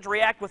acids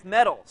react with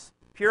metals,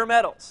 pure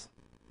metals,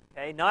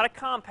 okay, not a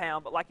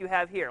compound, but like you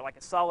have here, like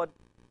a solid,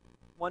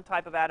 one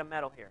type of atom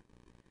metal here,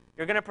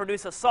 you're going to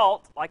produce a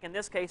salt, like in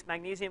this case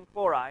magnesium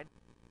chloride,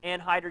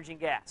 and hydrogen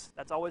gas.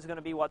 That's always going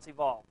to be what's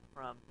evolved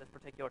from this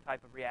particular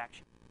type of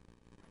reaction.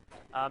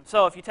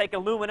 So if you take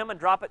aluminum and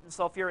drop it in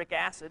sulfuric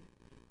acid,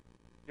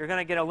 you're going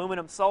to get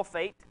aluminum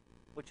sulfate,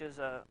 which is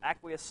an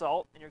aqueous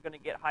salt, and you're going to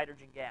get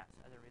hydrogen gas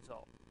as a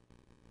result.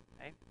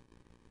 Okay?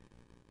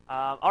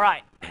 All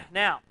right,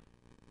 now,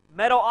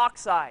 metal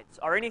oxides,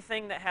 or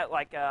anything that has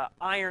like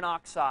iron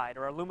oxide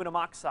or aluminum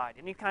oxide,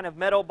 any kind of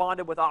metal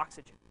bonded with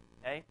oxygen.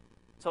 Okay?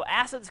 So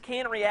acids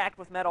can react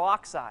with metal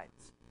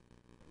oxides.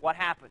 What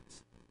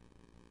happens?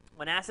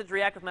 When acids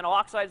react with metal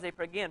oxides, they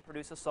again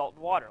produce a salt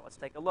and water. Let's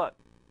take a look.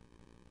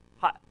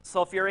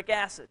 Sulfuric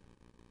acid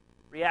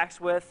reacts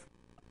with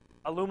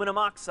aluminum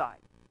oxide.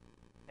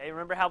 Okay,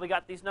 remember how we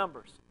got these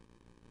numbers?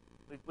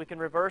 We can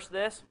reverse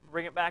this,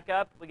 bring it back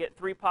up. We get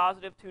 3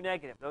 positive, 2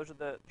 negative. Those are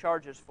the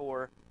charges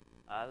for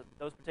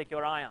those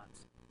particular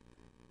ions.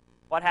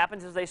 What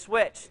happens is they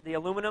switch. The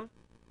aluminum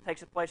takes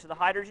the place of the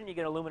hydrogen. You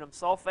get aluminum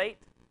sulfate.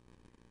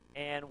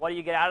 And what do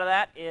you get out of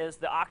that is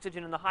the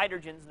oxygen and the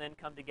hydrogens then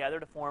come together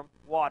to form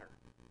water.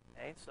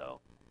 Okay, so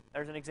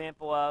there's an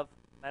example of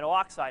metal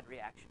oxide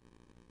reaction.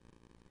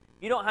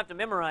 You don't have to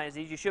memorize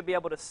these. You should be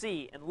able to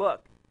see and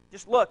look.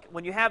 Just look.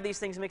 When you have these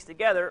things mixed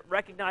together,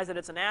 recognize that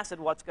it's an acid,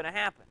 what's going to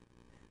happen.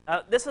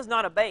 This is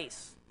not a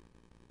base.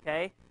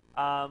 Okay?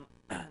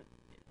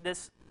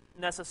 This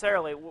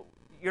necessarily,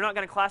 you're not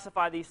going to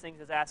classify these things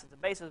as acids and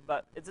bases,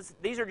 but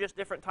these are just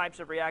different types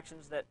of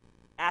reactions that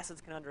acids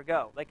can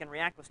undergo. They can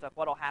react with stuff.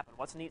 What will happen?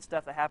 What's the neat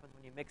stuff that happens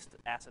when you mix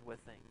acid with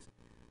things?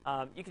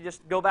 You can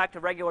just go back to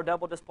regular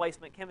double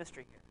displacement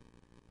chemistry here.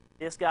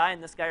 This guy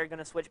and this guy are going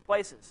to switch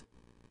places.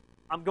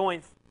 I'm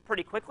going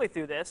pretty quickly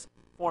through this,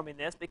 forming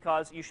this,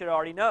 because you should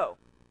already know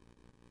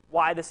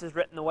why this is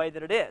written the way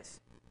that it is.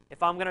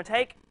 If I'm going to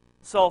take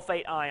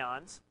sulfate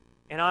ions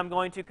and I'm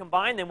going to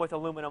combine them with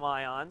aluminum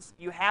ions,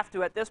 you have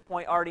to, at this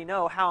point, already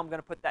know how I'm going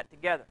to put that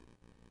together.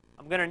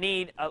 I'm going to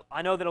need,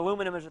 I know that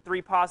aluminum is a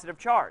 3 positive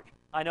charge.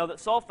 I know that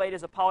sulfate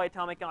is a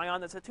polyatomic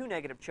ion that's a 2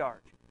 negative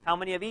charge. How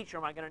many of each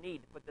am I going to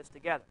need to put this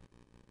together?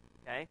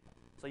 Okay?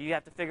 So you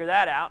have to figure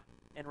that out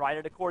and write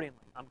it accordingly.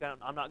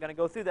 I'm not going to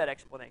go through that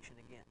explanation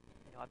again.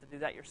 You'll have to do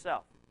that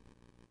yourself.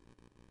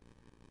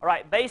 All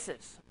right,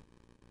 bases.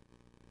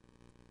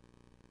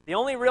 The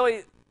only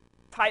really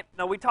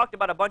we talked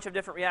about a bunch of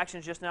different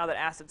reactions just now that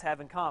acids have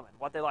in common,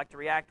 what they like to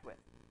react with.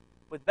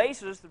 With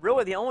bases,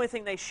 really the only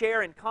thing they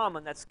share in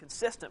common that's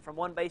consistent from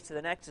one base to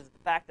the next is the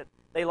fact that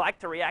they like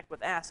to react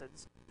with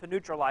acids to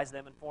neutralize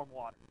them and form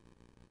water.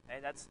 Okay,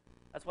 that's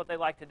what they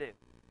like to do.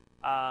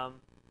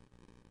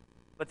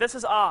 But this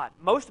is odd.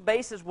 Most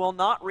bases will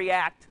not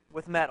react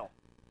with metal.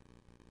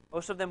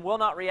 Most of them will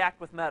not react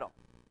with metal.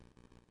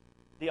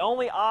 The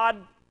only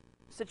odd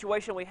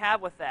situation we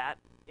have with that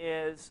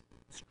is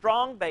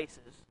strong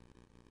bases,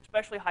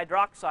 especially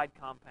hydroxide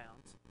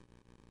compounds,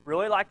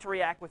 really like to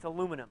react with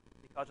aluminum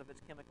because of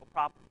its chemical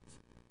properties.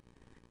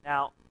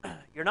 Now,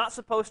 you're not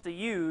supposed to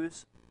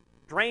use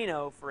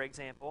Drano, for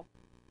example.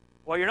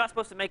 Well, you're not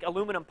supposed to make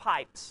aluminum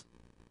pipes.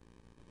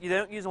 You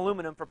don't use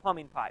aluminum for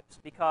plumbing pipes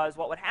because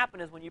what would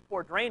happen is when you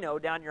pour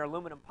Drano down your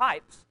aluminum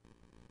pipes,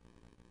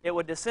 it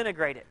would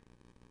disintegrate it.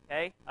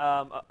 Okay?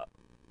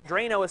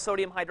 Drano is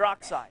sodium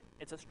hydroxide.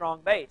 It's a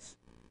strong base.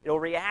 It'll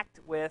react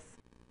with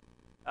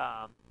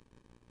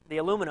the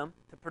aluminum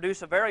to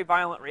produce a very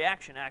violent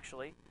reaction,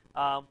 actually.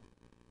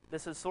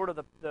 This is sort of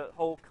the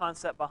whole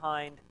concept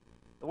behind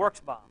the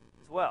works bomb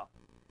as well.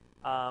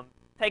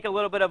 Take a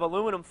little bit of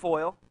aluminum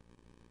foil,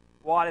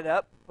 wad it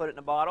up, put it in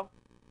a bottle,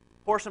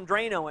 pour some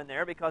Drano in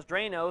there because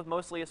Drano is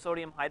mostly a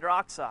sodium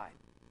hydroxide.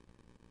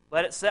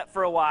 Let it set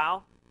for a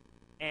while,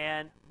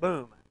 and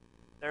boom,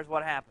 there's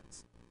what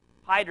happens.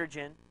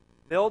 Hydrogen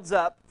builds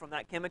up from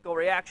that chemical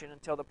reaction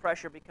until the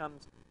pressure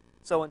becomes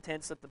so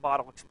intense that the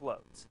bottle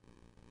explodes.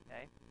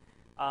 Okay?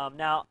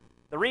 Now,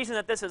 the reason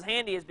that this is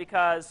handy is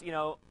because,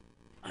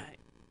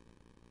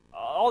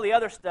 all the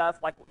other stuff,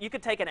 like you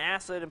could take an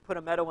acid and put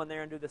a metal in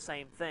there and do the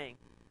same thing.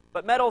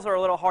 But metals are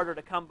a little harder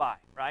to come by,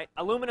 right?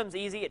 Aluminum's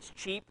easy, it's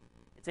cheap,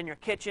 it's in your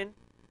kitchen.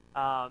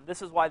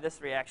 This is why this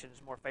reaction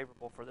is more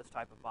favorable for this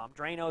type of bomb.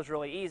 Drano is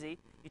really easy.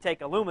 You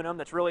take aluminum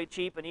that's really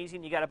cheap and easy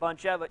and you got a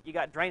bunch of it. You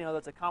got Drano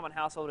that's a common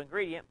household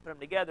ingredient, put them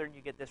together and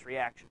you get this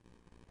reaction.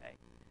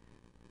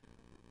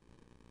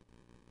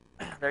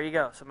 Okay. There you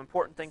go, some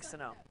important things to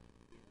know.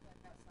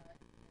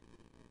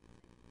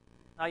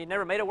 Oh, you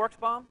never made a works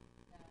bomb?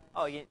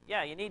 Oh,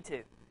 yeah, you need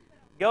to.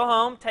 Go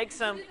home, take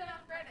some...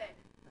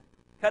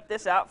 Cut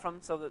this out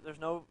so that there's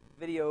no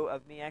video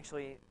of me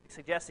actually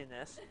suggesting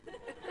this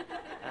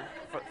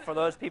for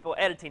those people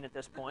editing at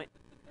this point.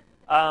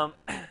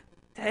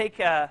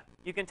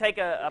 You can take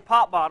a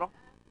pop bottle,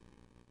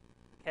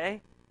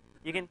 okay?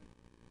 You can...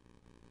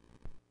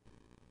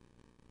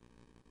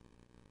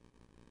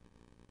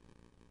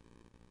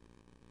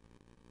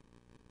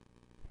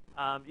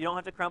 you don't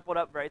have to crumple it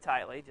up very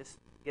tightly. Just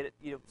get it,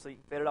 so you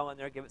can fit it all in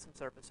there. Give it some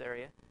surface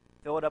area.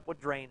 Fill it up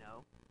with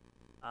Drano.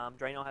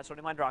 Drano has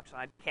sodium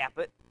hydroxide. Cap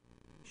it.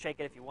 Shake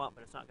it if you want,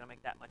 but it's not going to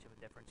make that much of a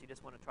difference. You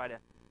just want to try to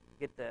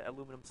get the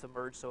aluminum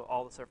submerged so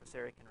all the surface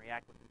area can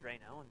react with the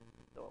Drano, and then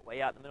throw it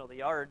way out in the middle of the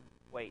yard.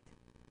 Wait.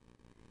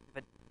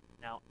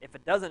 If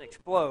it doesn't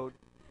explode,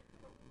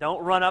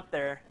 don't run up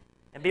there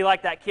and be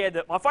like that kid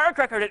that my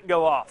firecracker didn't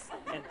go off,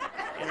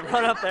 and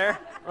run up there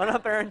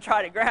and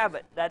try to grab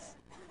it. That's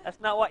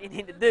not what you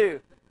need to do.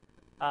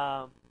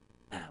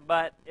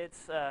 But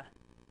it's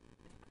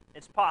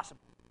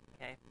possible.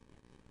 Okay.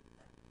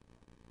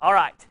 All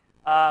right.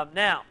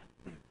 Now.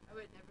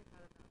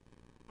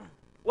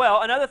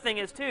 Well, another thing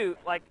is too,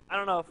 like I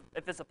don't know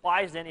if this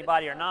applies to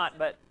anybody or not,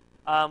 but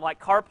like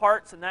car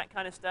parts and that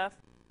kind of stuff,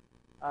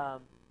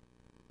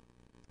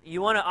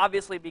 you want to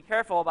obviously be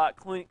careful about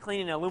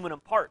cleaning aluminum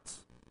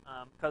parts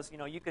because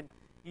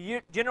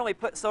you generally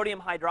put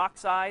sodium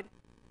hydroxide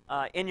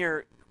in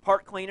your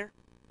part cleaner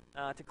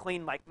to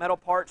clean like metal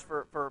parts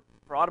for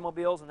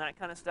automobiles and that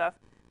kind of stuff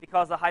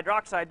because the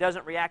hydroxide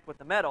doesn't react with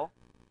the metal,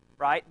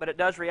 right? But it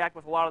does react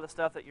with a lot of the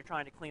stuff that you're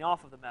trying to clean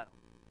off of the metal.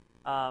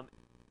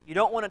 You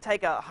don't want to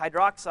take a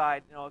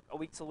hydroxide, a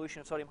weak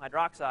solution of sodium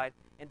hydroxide,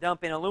 and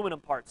dump in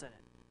aluminum parts in it.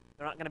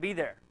 They're not going to be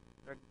there.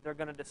 They're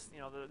going to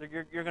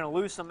you're going to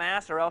lose some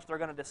mass, or else they're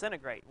going to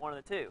disintegrate. One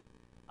of the two.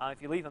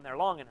 If you leave them there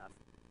long enough,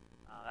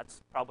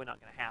 that's probably not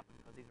going to happen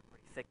because these are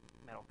pretty thick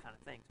metal kind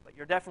of things. But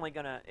you're definitely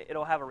going to.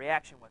 It'll have a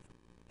reaction with them.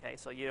 Okay,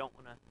 so you don't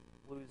want to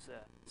lose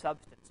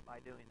substance by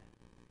doing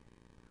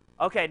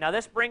that. Okay, now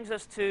this brings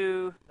us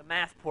to the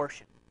math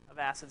portion of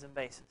acids and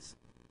bases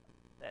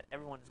that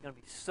everyone is going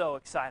to be so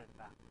excited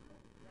about.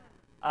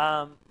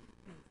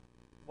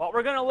 What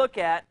we're going to look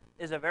at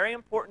is a very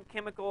important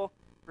chemical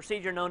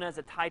procedure known as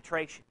a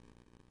titration.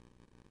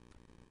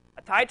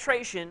 A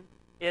titration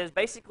is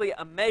basically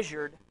a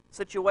measured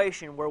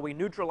situation where we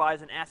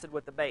neutralize an acid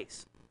with the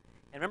base.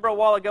 And remember a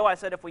while ago I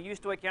said if we use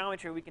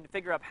stoichiometry, we can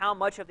figure out how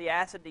much of the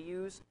acid to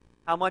use,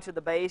 how much of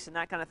the base, and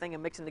that kind of thing,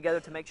 and mix them together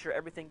to make sure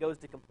everything goes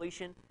to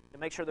completion, to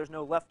make sure there's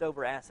no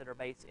leftover acid or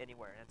base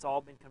anywhere. And it's all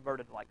been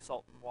converted to like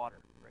salt and water,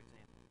 for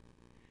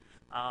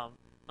example.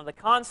 Now the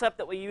concept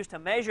that we use to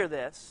measure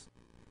this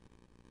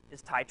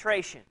is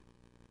titration.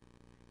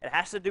 It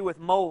has to do with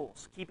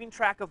moles, keeping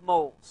track of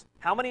moles.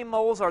 How many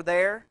moles are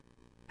there?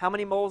 How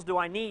many moles do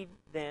I need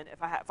then?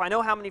 If I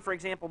know how many, for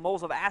example,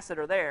 moles of acid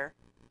are there,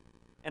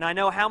 and I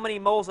know how many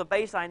moles of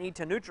base I need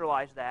to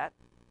neutralize that,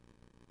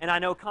 and I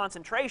know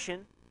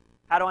concentration,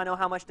 how do I know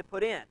how much to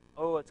put in?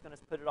 Oh, it's going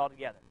to put it all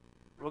together.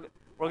 We're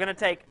going to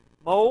take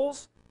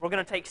moles, we're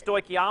going to take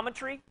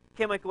stoichiometry,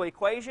 chemical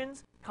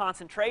equations,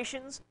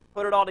 concentrations,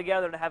 put it all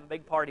together to have a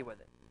big party with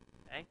it.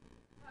 Okay?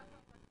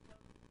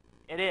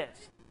 It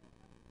is.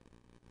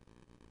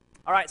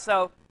 All right,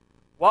 so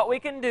what we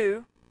can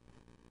do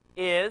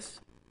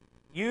is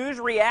use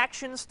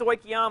reaction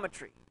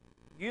stoichiometry.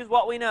 Use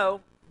what we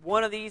know,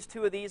 one of these,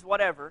 two of these,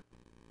 whatever,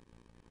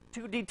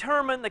 to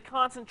determine the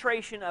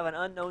concentration of an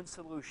unknown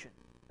solution.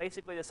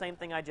 Basically the same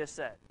thing I just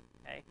said.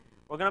 Okay?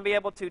 We're going to be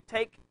able to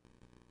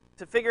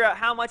figure out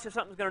how much of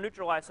something's going to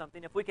neutralize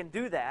something. If we can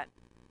do that,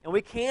 and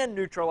we can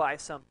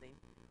neutralize something,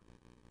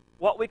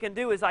 what we can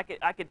do is I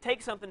could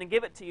take something and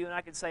give it to you, and I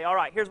could say, all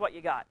right, here's what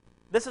you got.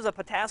 This is a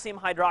potassium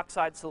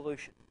hydroxide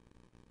solution.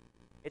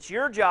 It's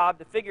your job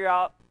to figure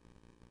out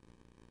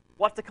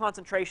what the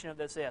concentration of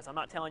this is. I'm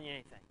not telling you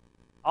anything.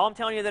 All I'm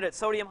telling you that it's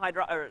potassium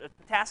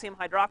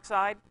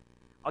hydroxide.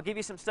 I'll give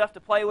you some stuff to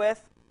play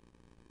with.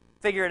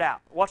 Figure it out.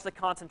 What's the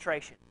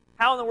concentration?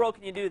 How in the world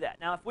can you do that?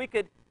 Now, if we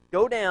could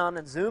go down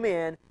and zoom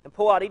in and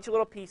pull out each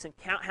little piece and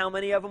count how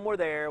many of them were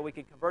there, we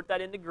could convert that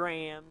into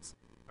grams,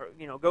 or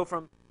go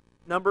from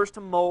numbers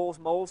to moles,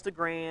 moles to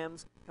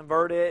grams,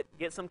 convert it,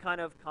 get some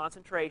kind of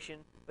concentration,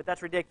 but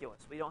that's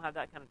ridiculous. We don't have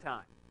that kind of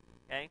time.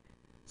 Okay?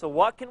 So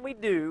what can we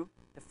do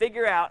to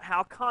figure out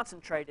how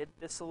concentrated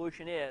this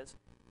solution is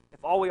if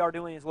all we are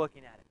doing is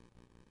looking at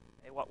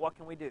it? Okay, what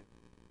can we do?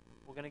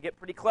 We're going to get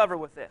pretty clever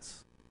with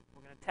this.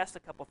 We're going to test a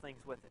couple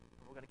things with it.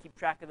 We're going to keep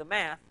track of the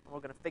math, and we're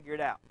going to figure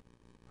it out.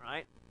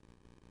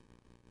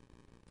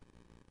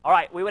 All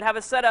right, we would have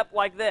a setup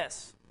like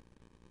this.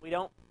 We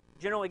don't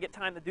generally get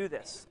time to do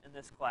this in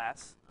this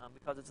class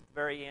because it's at the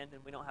very end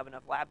and we don't have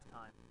enough lab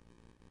time.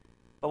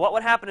 But what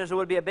would happen is there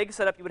would be a big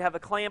setup. You would have a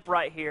clamp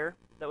right here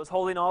that was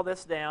holding all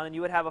this down, and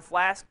you would have a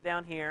flask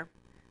down here,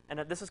 and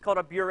this is called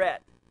a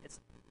burette.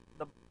 It's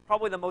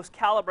probably the most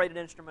calibrated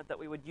instrument that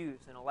we would use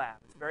in a lab.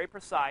 It's very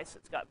precise.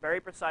 It's got very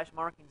precise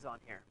markings on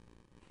here.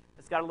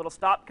 It's got a little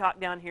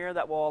stopcock down here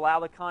that will allow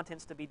the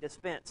contents to be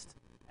dispensed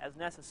as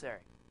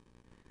necessary.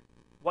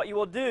 What you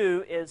will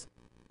do is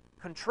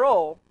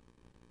control.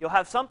 You'll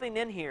have something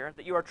in here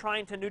that you are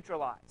trying to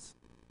neutralize.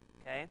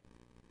 Okay?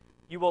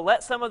 You will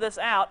let some of this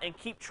out and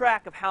keep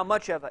track of how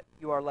much of it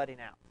you are letting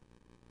out.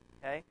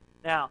 Okay?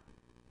 Now,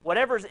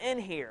 whatever's in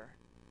here,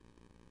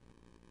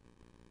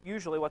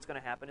 usually what's going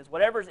to happen is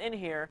whatever's in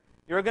here,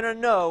 you're going to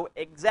know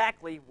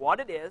exactly what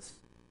it is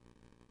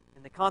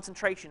and the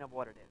concentration of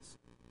what it is.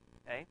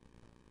 Okay?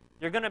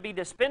 You're going to be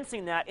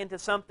dispensing that into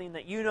something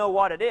that you know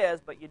what it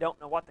is, but you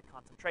don't know what the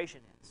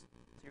concentration is. So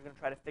you're going to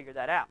try to figure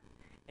that out.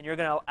 And you're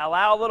going to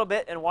allow a little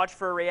bit and watch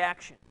for a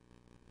reaction.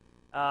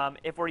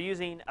 If we're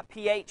using a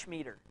pH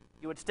meter,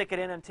 you would stick it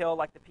in until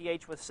like the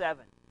pH was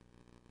 7.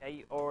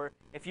 Okay? Or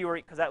if you were,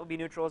 because that would be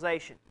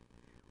neutralization.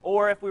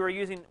 Or if we were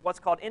using what's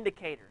called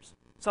indicators,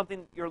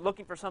 you're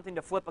looking for something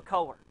to flip a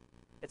color.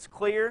 It's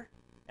clear,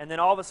 and then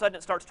all of a sudden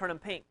it starts turning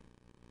pink.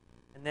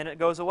 And then it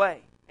goes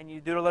away. And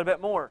you do it a little bit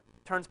more.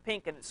 It turns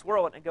pink and it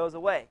swirl it and it goes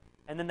away.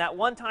 And then that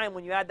one time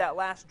when you add that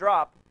last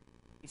drop,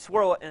 you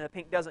swirl it and the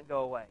pink doesn't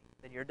go away.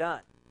 Then you're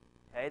done.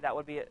 Okay, that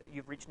would be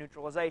you've reached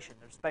neutralization.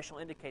 There's special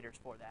indicators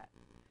for that.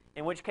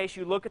 In which case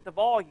you look at the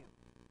volume,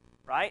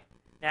 right?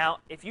 Now,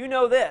 if you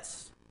know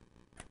this,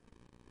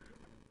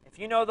 if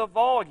you know the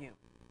volume,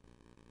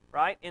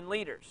 right, in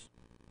liters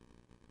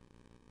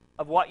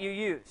of what you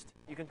used,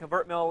 you can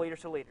convert milliliters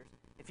to liters.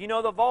 If you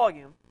know the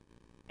volume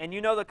and you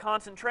know the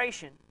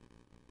concentration,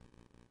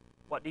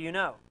 what do you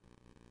know?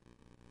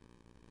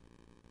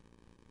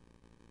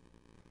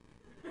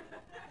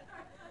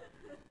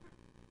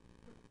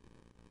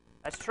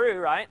 That's true,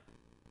 right?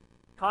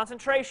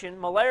 Concentration,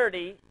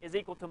 molarity, is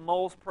equal to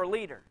moles per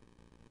liter.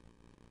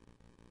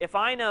 If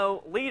I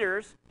know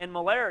liters and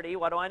molarity,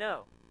 what do I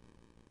know?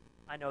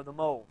 I know the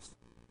moles.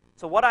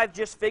 So what I've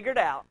just figured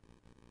out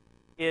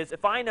is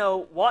if I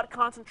know what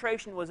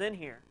concentration was in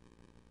here,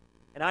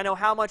 and I know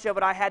how much of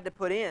it I had to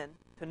put in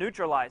to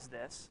neutralize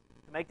this,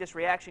 to make this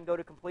reaction go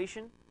to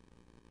completion,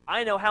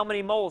 I know how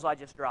many moles I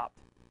just dropped,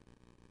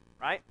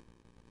 right?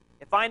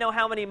 If I know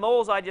how many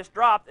moles I just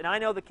dropped, and I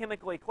know the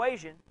chemical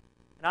equation,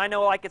 and I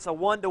know like it's a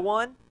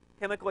 1-to-1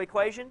 chemical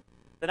equation,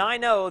 then I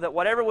know that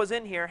whatever was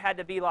in here had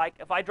to be like,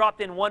 if I dropped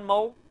in 1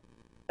 mole,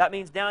 that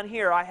means down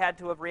here I had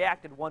to have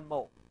reacted 1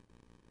 mole.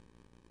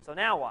 So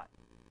now what?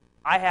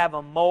 I have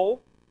a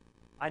mole.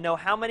 I know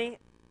how many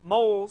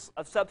moles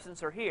of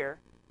substance are here,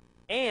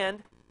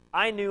 and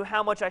I knew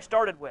how much I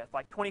started with,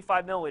 like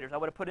 25 milliliters. I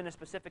would have put in a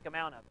specific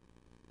amount of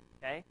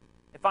it. Okay?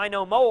 If I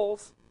know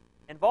moles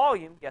and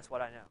volume, guess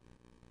what I know?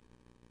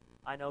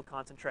 I know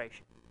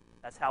concentration.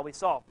 That's how we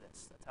solve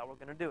this. That's how we're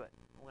going to do it.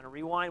 I'm going to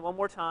rewind one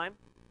more time,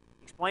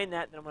 explain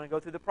that, then I'm going to go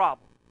through the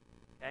problem.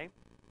 Okay?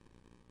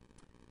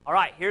 All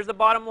right, here's the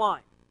bottom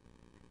line.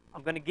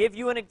 I'm going to give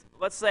you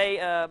let's say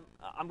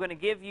I'm going to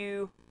give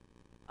you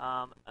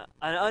an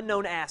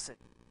unknown acid.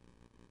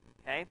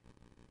 Okay?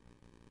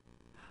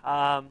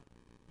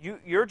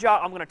 Your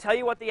job, I'm going to tell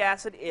you what the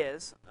acid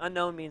is.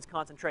 Unknown means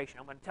concentration.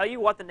 I'm going to tell you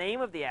what the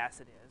name of the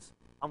acid is.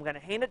 I'm going to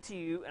hand it to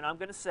you, and I'm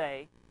going to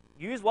say,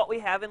 use what we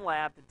have in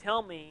lab to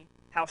tell me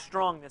how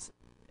strong this,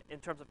 in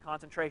terms of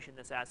concentration,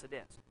 this acid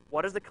is.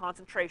 What is the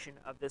concentration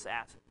of this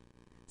acid?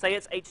 Say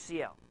it's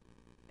HCl,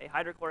 a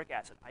hydrochloric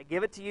acid. I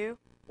give it to you.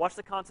 What's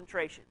the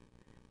concentration?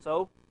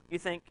 So you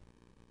think,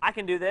 I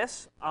can do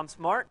this. I'm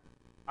smart.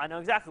 I know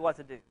exactly what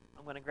to do.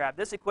 I'm going to grab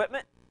this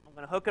equipment. I'm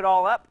going to hook it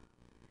all up.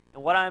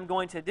 And what I'm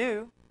going to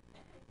do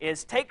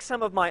is take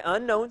some of my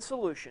unknown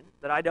solution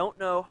that I don't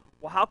know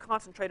how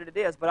concentrated it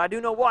is, but I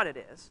do know what it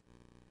is,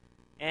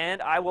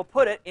 and I will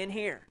put it in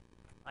here.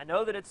 I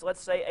know that it's,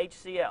 let's say,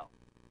 HCl.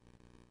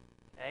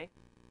 Okay?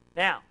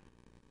 Now,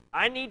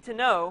 I need to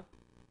know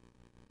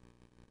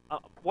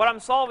what I'm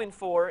solving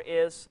for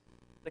is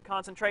the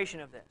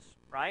concentration of this,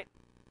 right?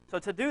 So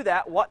to do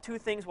that, what two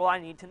things will I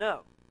need to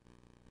know?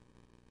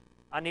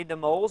 I need the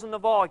moles and the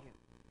volume.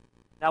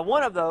 Now,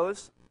 one of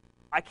those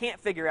I can't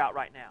figure out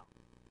right now.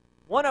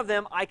 One of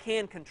them I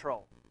can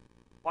control.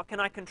 What can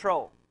I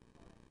control?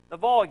 The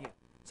volume.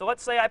 So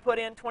let's say I put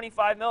in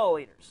 25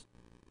 milliliters.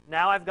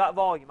 Now I've got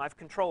volume. I've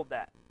controlled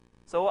that.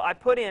 So I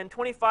put in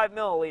 25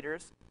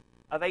 milliliters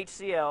of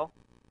HCl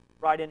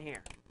right in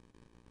here.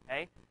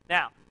 Okay?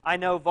 Now, I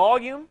know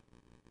volume.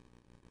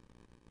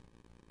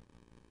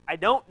 I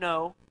don't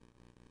know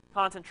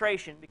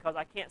concentration because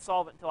I can't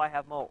solve it until I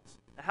have moles.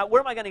 Now,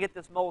 where am I going to get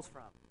this moles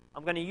from?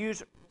 I'm going to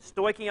use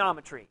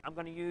stoichiometry. I'm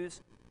going to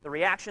use the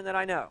reaction that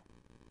I know.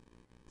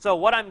 So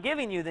what I'm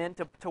giving you then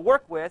to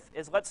work with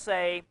is, let's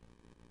say,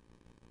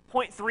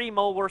 0.3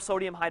 molar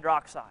sodium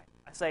hydroxide.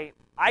 I say,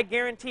 I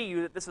guarantee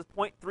you that this is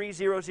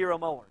 0.300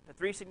 molar, to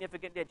 3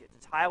 significant digits.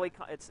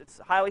 It's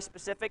highly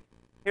specific.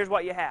 Here's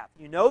what you have.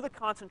 You know the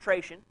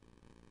concentration.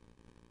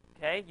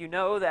 Okay, you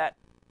know that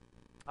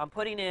I'm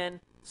putting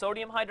in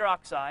sodium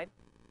hydroxide,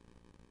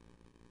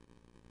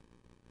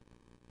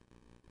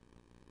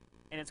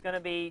 and it's going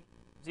to be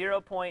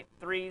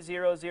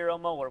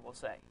 0.300 molar, we'll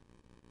say.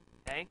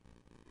 Okay?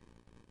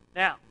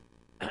 Now,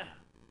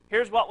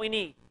 here's what we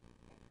need.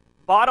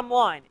 Bottom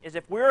line is,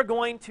 if we're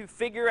going to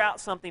figure out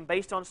something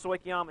based on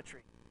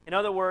stoichiometry, in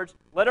other words,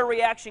 let a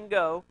reaction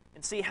go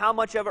and see how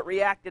much of it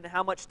reacted and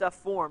how much stuff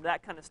formed,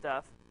 that kind of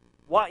stuff,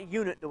 what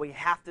unit do we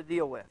have to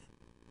deal with?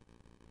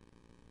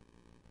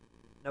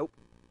 Nope.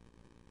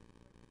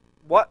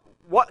 What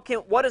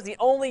is the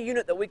only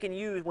unit that we can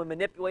use when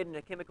manipulating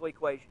a chemical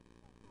equation?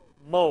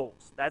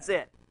 Moles. That's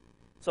it.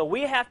 So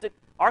we have to,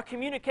 our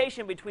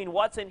communication between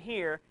what's in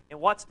here and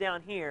what's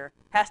down here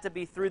has to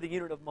be through the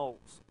unit of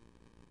moles.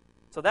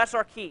 So that's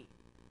our key.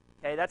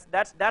 Okay,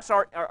 that's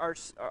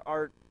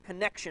our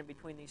connection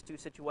between these two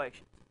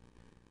situations.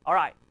 All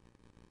right.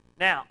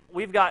 Now,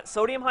 we've got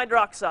sodium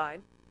hydroxide.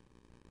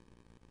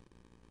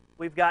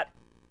 We've got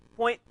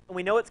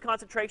we know its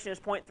concentration is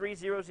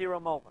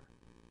 0.300 molar.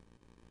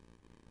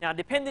 Now,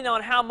 depending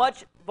on how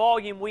much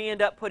volume we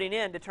end up putting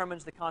in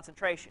determines the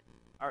concentration,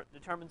 or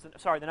determines,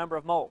 the number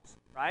of moles,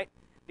 right?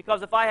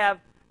 Because if I have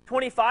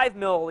 25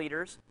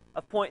 milliliters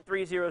of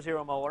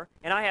 0.300 molar,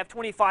 and I have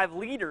 25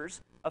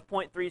 liters of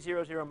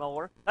 0.300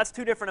 molar, that's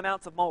two different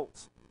amounts of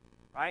moles,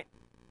 right?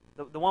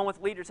 The one with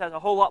liters has a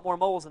whole lot more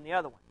moles than the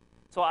other one.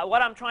 So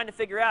what I'm trying to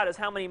figure out is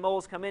how many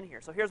moles come in here.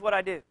 So here's what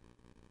I do.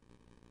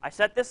 I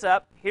set this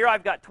up. Here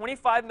I've got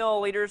 25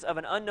 milliliters of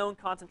an unknown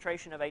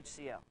concentration of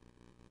HCl.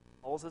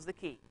 Moles is the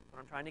key. That's what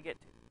I'm trying to get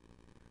to.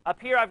 Up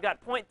here I've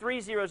got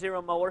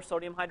 0.300 molar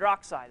sodium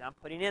hydroxide I'm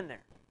putting in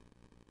there.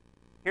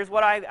 Here's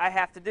what I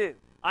have to do.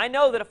 I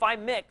know that if I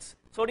mix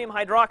sodium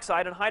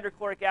hydroxide and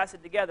hydrochloric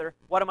acid together,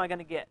 what am I going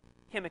to get,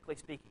 chemically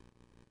speaking?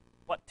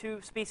 What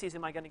two species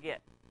am I going to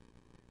get?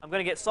 I'm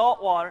going to get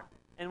salt water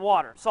and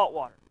water, salt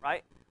water,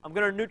 right? I'm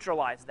going to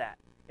neutralize that.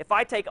 If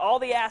I take all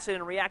the acid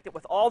and react it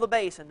with all the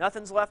base and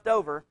nothing's left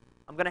over,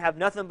 I'm going to have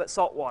nothing but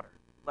salt water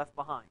left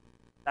behind.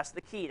 That's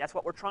the key. That's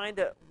what we're trying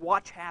to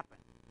watch happen.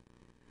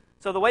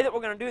 So the way that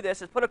we're going to do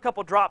this is put a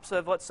couple drops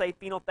of, let's say,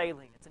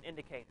 phenolphthalein. It's an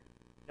indicator.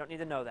 You don't need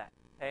to know that.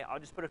 Okay? I'll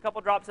just put a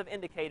couple drops of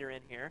indicator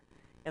in here.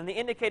 And the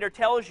indicator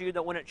tells you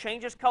that when it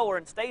changes color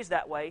and stays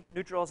that way,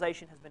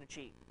 neutralization has been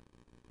achieved.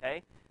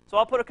 Okay? So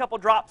I'll put a couple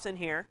drops in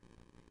here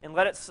and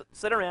let it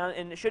sit around,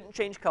 and it shouldn't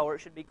change color. It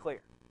should be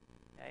clear.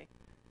 Okay?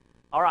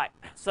 All right.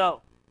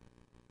 So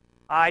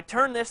I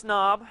turn this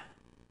knob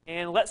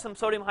and let some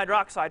sodium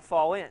hydroxide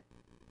fall in.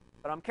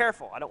 But I'm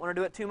careful. I don't want to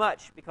do it too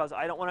much because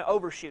I don't want to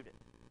overshoot it.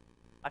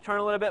 I turn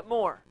a little bit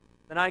more.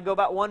 Then I go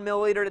about 1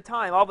 milliliter at a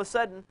time. All of a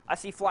sudden, I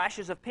see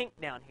flashes of pink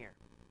down here.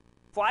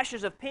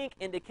 Flashes of pink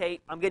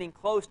indicate I'm getting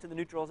close to the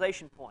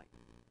neutralization point.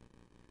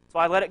 So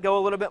I let it go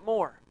a little bit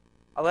more.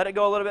 I let it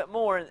go a little bit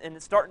more, and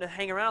it's starting to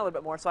hang around a little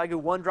bit more, so I do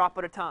 1 drop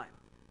at a time.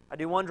 I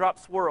do 1 drop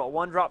swirl,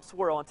 1 drop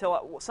swirl, until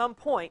at some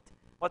point,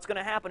 what's going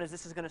to happen is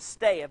this is going to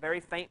stay a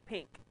very faint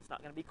pink. It's not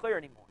going to be clear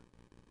anymore.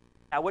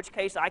 At which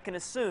case, I can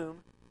assume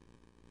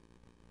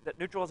that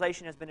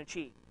neutralization has been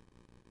achieved.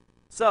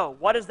 So,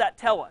 what does that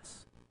tell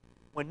us?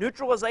 When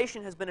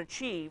neutralization has been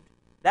achieved,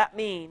 that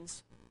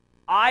means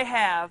I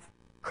have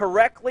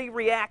correctly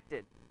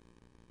reacted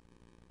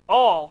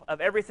all of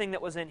everything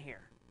that was in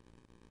here.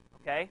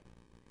 Okay?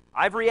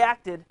 I've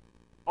reacted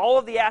all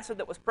of the acid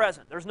that was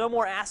present. There's no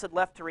more acid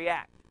left to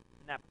react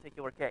in that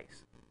particular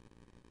case.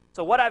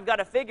 So what I've got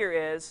to figure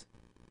is,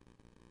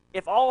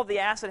 if all of the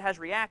acid has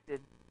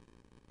reacted,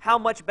 how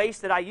much base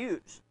did I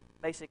use,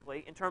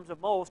 basically, in terms of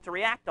moles to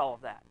react all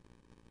of that?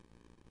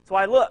 So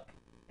I look,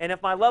 and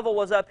if my level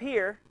was up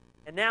here,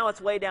 and now it's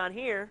way down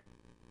here,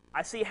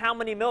 I see how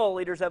many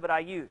milliliters of it I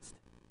used.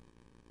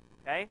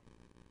 Okay?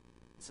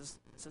 This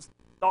is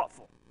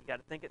thoughtful. You've got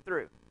to think it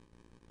through.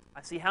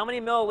 I see how many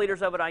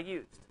milliliters of it I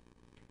used.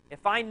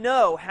 If I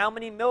know how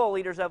many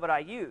milliliters of it I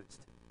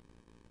used,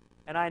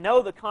 and I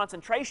know the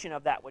concentration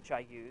of that which I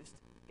used,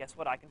 guess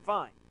what I can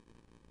find?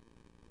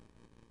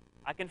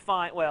 I can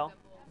find, well,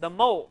 the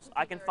moles.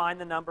 I can find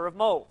the number of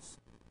moles.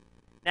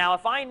 Now,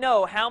 if I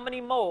know how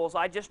many moles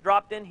I just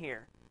dropped in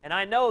here, and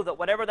I know that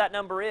whatever that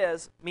number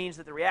is means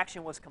that the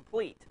reaction was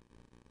complete.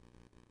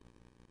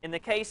 In the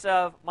case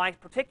of my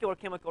particular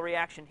chemical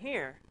reaction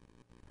here,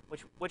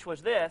 which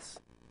was this,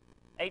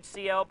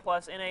 HCl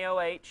plus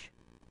NaOH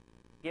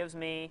gives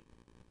me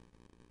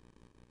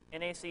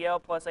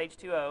NaCl plus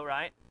H2O,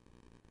 right?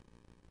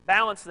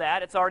 Balance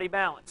that. It's already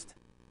balanced.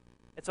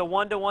 It's a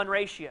 1-to-1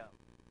 ratio.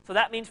 So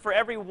that means for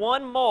every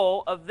 1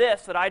 mole of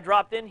this that I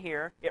dropped in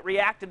here, it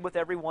reacted with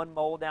every 1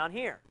 mole down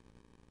here.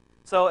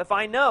 So if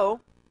I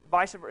know,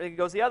 vice versa, it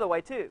goes the other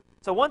way too.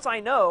 So once I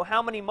know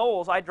how many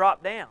moles I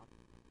dropped down,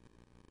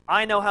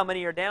 I know how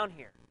many are down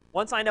here.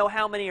 Once I know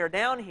how many are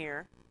down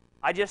here,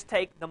 I just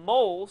take the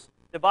moles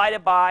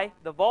divided by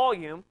the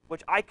volume,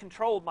 which I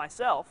controlled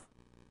myself.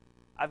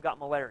 I've got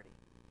molarity.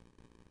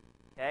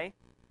 Okay?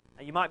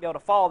 Now you might be able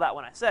to follow that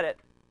when I said it.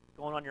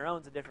 Going on your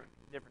own is a different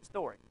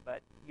story.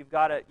 But you've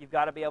got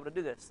to be able to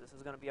do this. This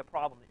is going to be a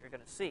problem that you're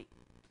going to see.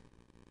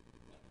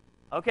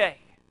 Okay.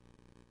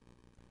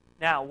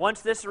 Now,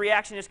 once this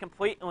reaction is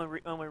complete and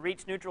when we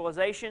reach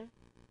neutralization,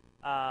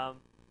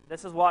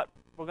 this is what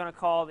we're going to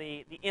call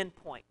the end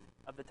point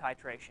of the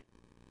titration.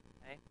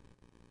 Okay?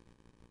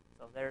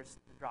 So there's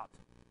the drops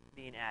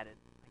being added,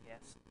 I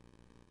guess.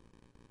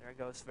 There it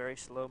goes, very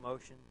slow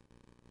motion,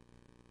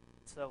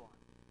 and so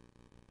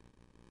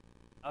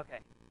on. Okay.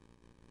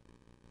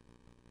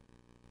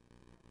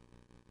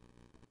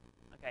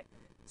 Okay.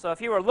 So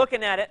if you were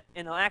looking at it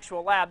in an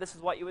actual lab, this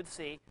is what you would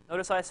see.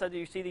 Notice I said that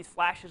you see these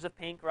flashes of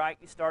pink, right?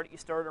 You stir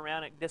it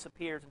around, it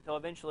disappears until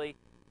eventually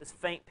this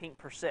faint pink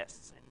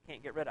persists, and you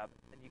can't get rid of it.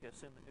 Then you can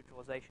assume that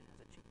neutralization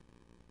has achieved.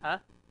 Huh?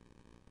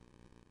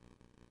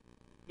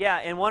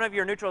 Yeah, in one of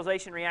your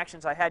neutralization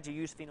reactions, I had you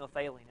use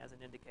phenolphthalein as an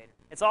indicator.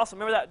 It's also,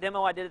 remember that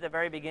demo I did at the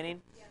very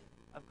beginning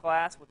of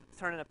class with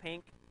turning to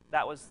pink?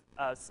 That was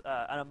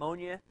an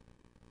ammonia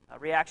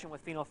reaction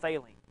with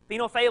phenolphthalein.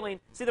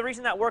 Phenolphthalein, see the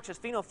reason that works is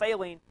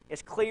phenolphthalein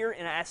is clear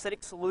in an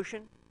acidic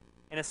solution,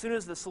 and as soon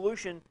as the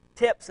solution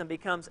tips and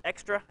becomes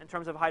extra in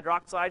terms of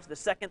hydroxides, the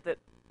second that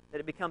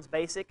it becomes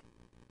basic,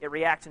 it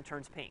reacts and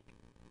turns pink.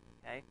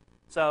 Okay?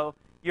 So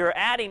you're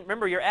adding,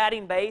 remember you're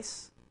adding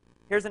base.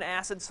 Here's an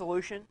acid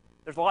solution.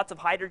 There's lots of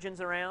hydrogens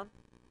around.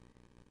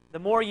 The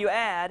more you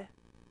add,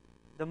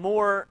 the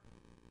more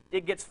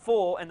it gets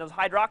full, and those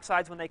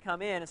hydroxides, when they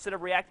come in, instead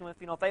of reacting with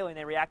phenolphthalein,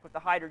 they react with the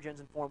hydrogens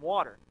and form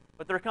water.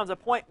 But there comes a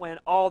point when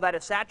all that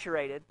is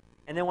saturated,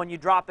 and then when you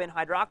drop in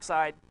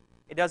hydroxide,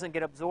 it doesn't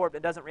get absorbed.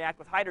 It doesn't react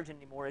with hydrogen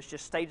anymore. It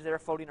just stays there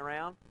floating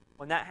around.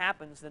 When that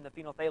happens, then the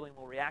phenolphthalein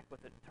will react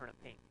with it and turn it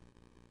pink.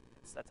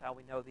 That's how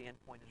we know the end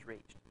point is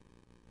reached.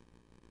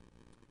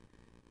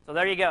 So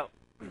there you go.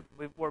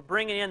 We're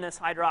bringing in this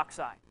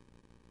hydroxide.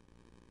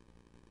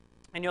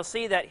 And you'll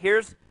see that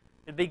here's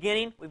the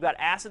beginning. We've got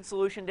acid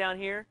solution down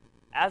here.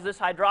 As this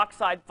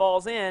hydroxide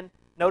falls in,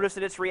 notice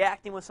that it's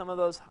reacting with some of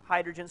those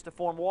hydrogens to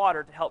form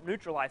water to help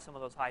neutralize some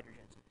of those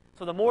hydrogens.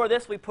 So the more of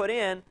this we put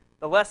in,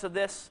 the less of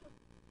this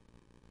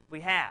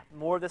we have. The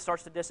more of this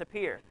starts to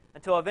disappear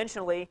until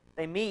eventually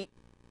they meet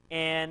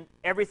and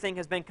everything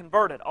has been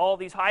converted. All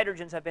these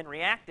hydrogens have been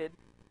reacted.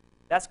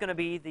 That's going to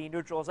be the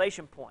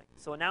neutralization point.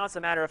 So now it's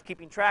a matter of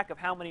keeping track of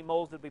how many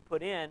moles did we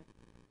put in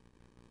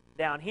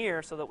down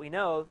here so that we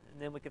know,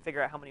 and then we can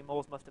figure out how many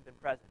moles must have been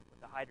present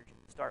with the hydrogen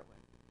to start with.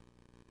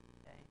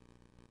 Okay.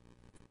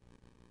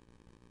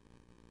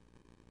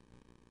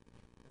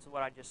 This is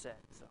what I just said.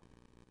 So,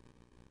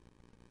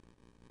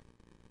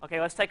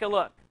 okay, let's take a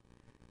look.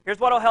 Here's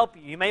what will help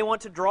you. You may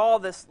want to draw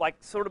this, like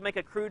sort of make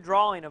a crude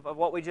drawing of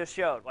what we just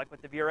showed, like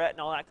with the burette and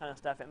all that kind of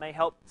stuff. It may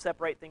help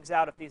separate things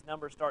out if these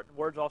numbers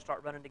words all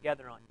start running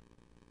together on you.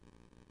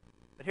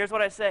 But here's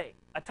what I say.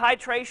 A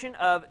titration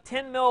of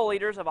 10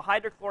 milliliters of a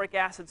hydrochloric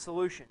acid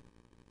solution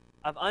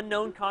of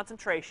unknown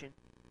concentration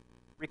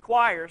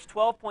requires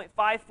 12.54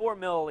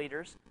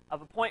 milliliters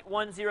of a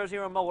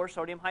 0.100 molar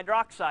sodium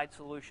hydroxide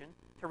solution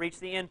to reach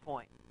the end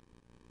point.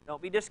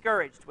 Don't be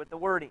discouraged with the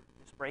wording.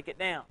 Just break it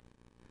down.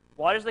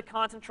 What is the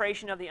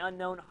concentration of the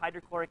unknown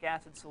hydrochloric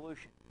acid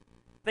solution?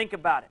 Think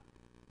about it.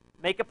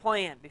 Make a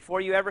plan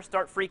before you ever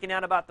start freaking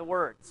out about the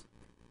words.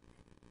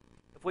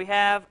 If we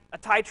have a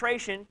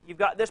titration, you've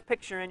got this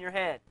picture in your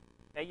head.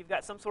 Okay, you've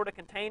got some sort of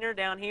container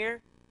down here.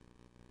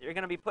 You're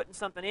going to be putting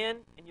something in,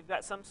 and you've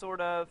got some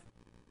sort of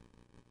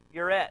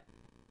urette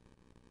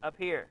up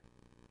here.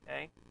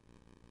 Okay?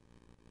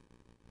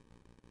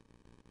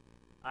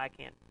 I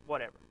can't.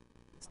 Whatever.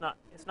 It's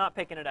not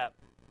picking it up.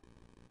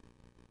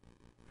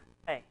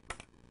 Hey.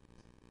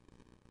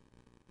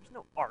 There's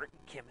no art in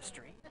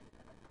chemistry.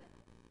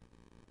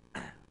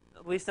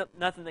 At least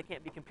nothing that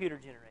can't be computer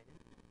generated.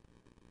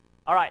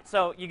 All right,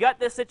 so you got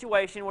this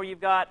situation where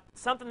you've got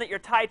something that you're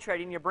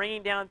titrating, you're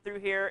bringing down through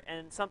here,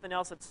 and something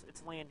else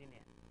it's landing in.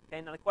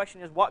 Okay, now the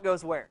question is, what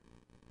goes where?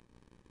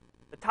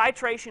 The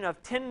titration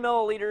of 10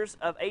 milliliters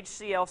of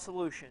HCl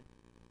solution,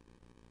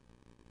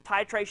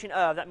 titration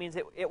of, that means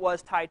it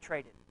was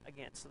titrated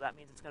again, so that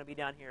means it's going to be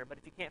down here. But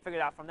if you can't figure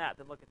it out from that,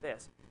 then look at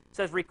this. It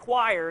says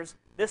requires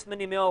this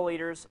many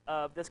milliliters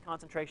of this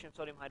concentration of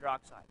sodium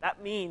hydroxide.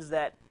 That means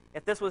that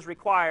if this was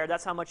required,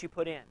 that's how much you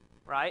put in,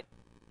 right?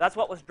 That's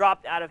what was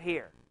dropped out of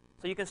here.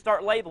 So you can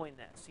start labeling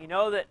this. You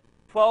know that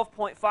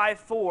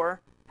 12.54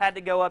 had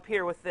to go up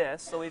here with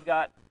this, so we've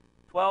got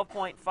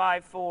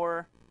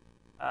 12.54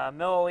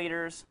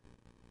 milliliters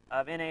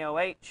of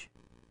NaOH,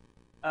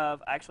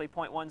 of actually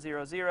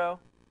 0.100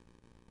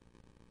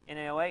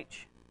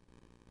 NaOH.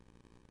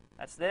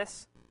 That's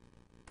this.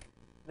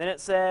 Then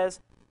it says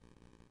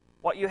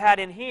what you had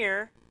in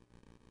here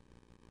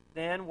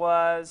then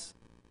was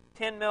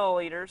 10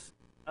 milliliters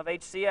of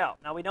HCl.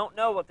 Now, we don't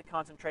know what the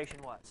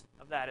concentration was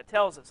of that. It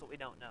tells us what we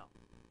don't know.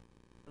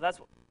 So that's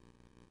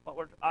what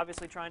we're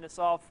obviously trying to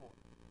solve for.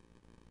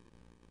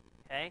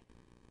 Okay?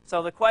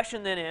 So the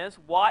question then is,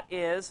 what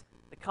is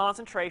the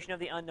concentration of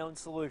the unknown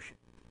solution?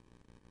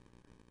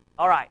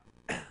 All right.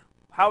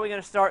 How are we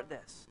going to start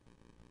this?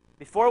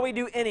 Before we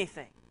do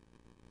anything,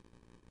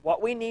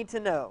 what we need to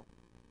know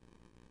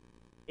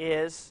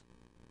is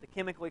the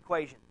chemical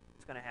equation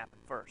that's going to happen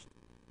first.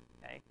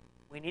 Okay?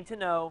 We need to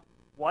know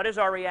what is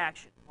our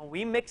reaction. When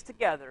we mix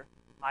together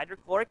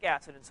hydrochloric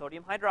acid and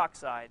sodium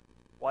hydroxide,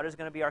 what is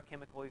going to be our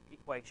chemical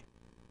equation?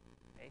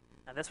 Okay?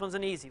 Now this one's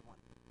an easy one.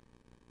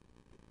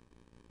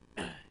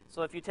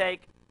 So if you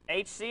take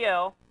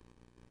HCl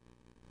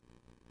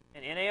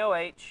and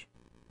NaOH,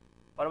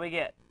 what do we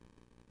get?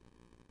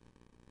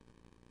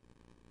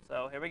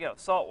 So here we go,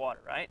 salt water,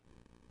 right?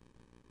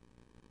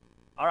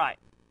 All right,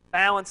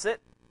 balance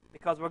it,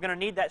 because we're going to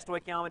need that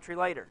stoichiometry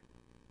later.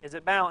 Is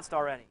it balanced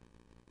already?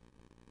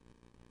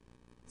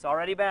 It's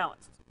already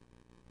balanced.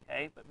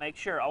 Okay, but make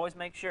sure, always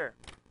make sure.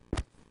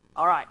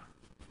 All right,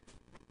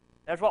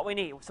 there's what we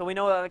need. So we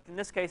know that in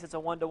this case it's a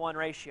 1-to-1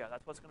 ratio.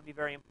 That's what's going to be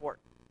very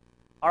important.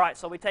 All right,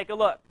 so we take a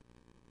look.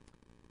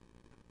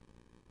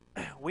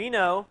 We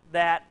know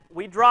that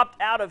we dropped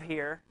out of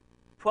here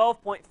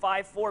 12.54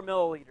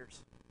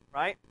 milliliters,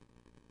 right?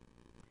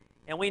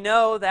 And we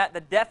know that the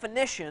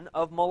definition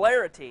of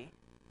molarity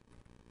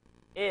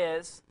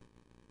is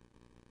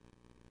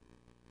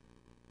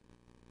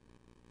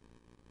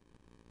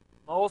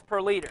moles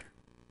per liter,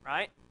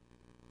 right?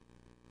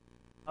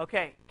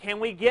 Okay, can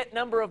we get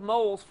number of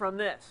moles from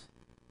this?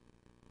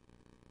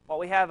 What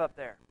we have up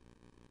there.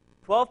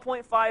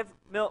 12.54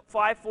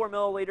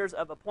 milliliters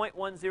of a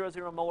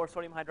 0.100 molar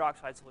sodium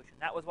hydroxide solution.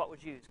 That was what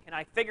was used. Can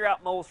I figure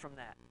out moles from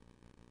that?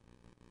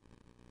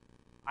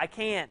 I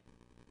can.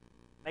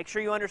 Make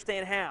sure you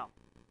understand how.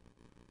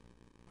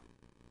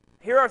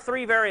 Here are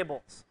 3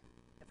 variables.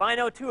 If I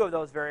know 2 of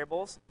those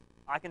variables,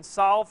 I can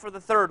solve for the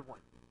third one.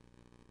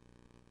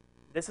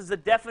 This is the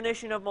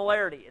definition of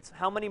molarity. It's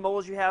how many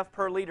moles you have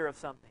per liter of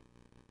something.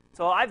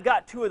 So I've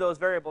got 2 of those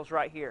variables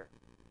right here.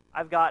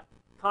 I've got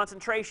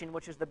concentration,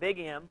 which is the big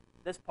M,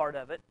 this part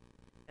of it,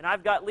 and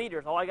I've got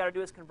liters. All I got to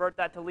do is convert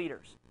that to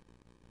liters.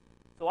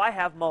 So I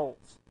have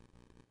moles.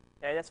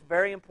 Okay, that's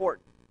very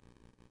important.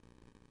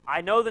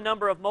 I know the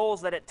number of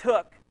moles that it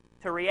took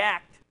to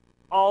react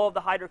all of the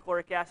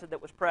hydrochloric acid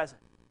that was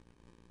present.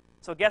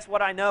 So guess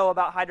what I know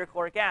about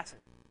hydrochloric acid?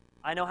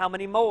 I know how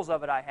many moles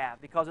of it I have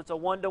because it's a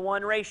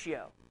 1-to-1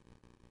 ratio.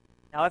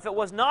 Now, if it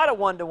was not a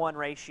 1-to-1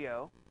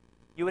 ratio,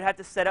 you would have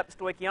to set up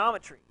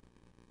stoichiometry.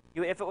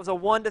 If it was a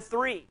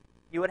 1-to-3,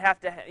 you would have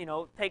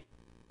to, take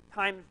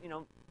times,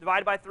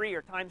 divide by 3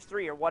 or times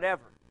 3 or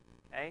whatever.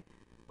 Okay?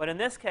 But in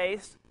this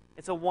case,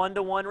 it's a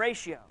 1-to-1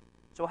 ratio.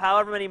 So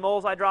however many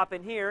moles I drop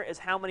in here is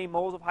how many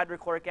moles of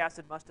hydrochloric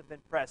acid must have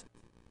been present.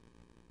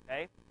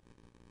 Okay?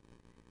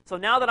 So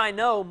now that I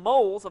know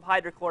moles of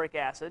hydrochloric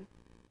acid,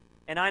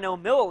 and I know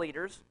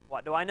milliliters,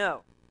 what do I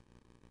know?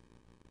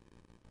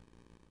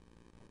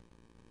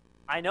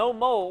 I know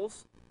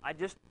moles. I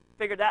just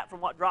figured that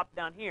from what dropped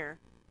down here.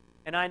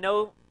 And I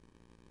know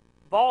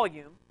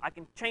volume. I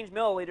can change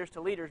milliliters to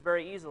liters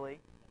very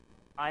easily.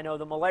 I know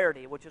the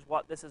molarity, which is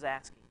what this is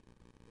asking.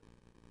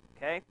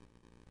 Okay?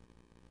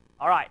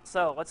 All right,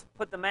 so let's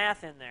put the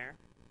math in there.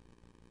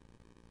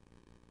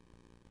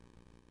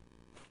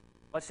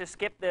 Let's just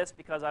skip this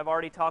because I've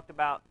already talked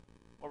about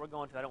what we're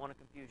going to. I don't want to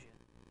confuse you.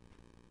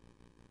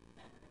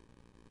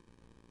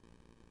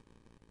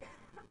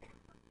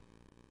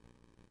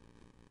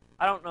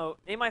 I don't know.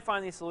 Anybody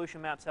find these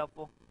solution maps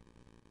helpful?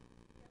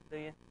 Do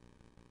you?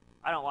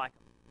 I don't like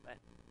them, but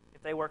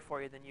if they work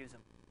for you, then use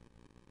them.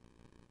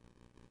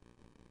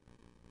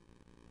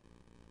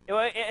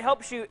 It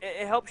helps you.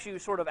 It helps you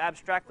sort of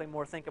abstractly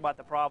more think about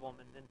the problem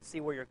and see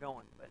where you're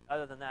going. But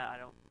other than that, I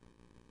don't.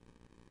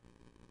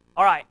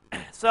 All right.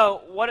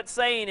 So what it's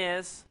saying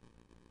is,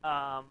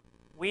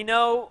 we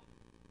know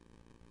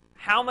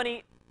how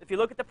many. If you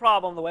look at the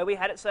problem, the way we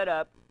had it set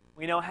up,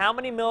 we know how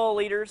many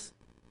milliliters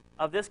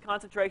of this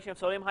concentration of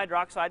sodium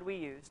hydroxide we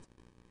used.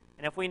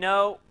 And if we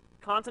know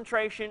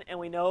concentration and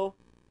we know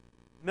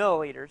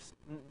milliliters,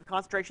 the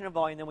concentration of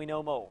volume, then we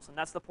know moles. And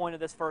that's the point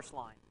of this first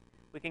line.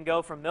 We can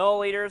go from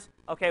milliliters.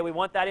 Okay, we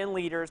want that in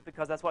liters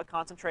because that's what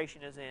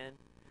concentration is in.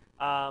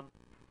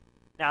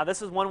 Now,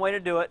 this is one way to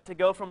do it. To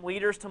go from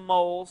liters to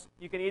moles,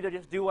 you can either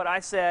just do what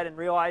I said and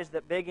realize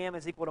that big M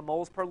is equal to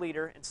moles per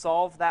liter and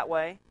solve that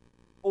way,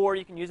 or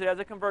you can use it as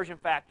a conversion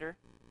factor,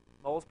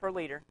 moles per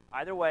liter.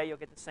 Either way, you'll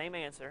get the same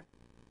answer.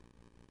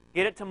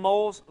 Get it to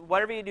moles,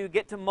 whatever you do,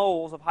 get to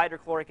moles of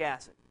hydrochloric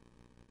acid.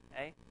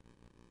 Okay?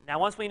 Now,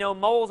 once we know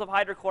moles of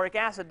hydrochloric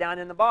acid down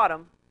in the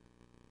bottom,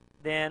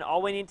 then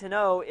all we need to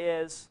know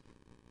is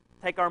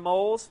take our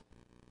moles,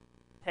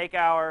 take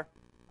our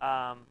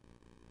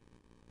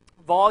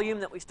volume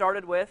that we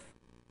started with,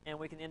 and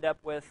we can end up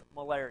with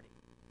molarity.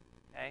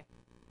 Okay?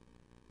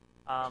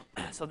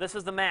 So this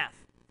is the math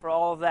for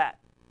all of that.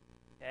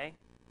 Okay?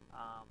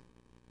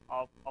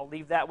 I'll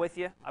leave that with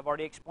you. I've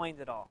already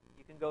explained it all.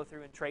 You can go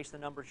through and trace the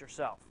numbers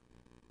yourself.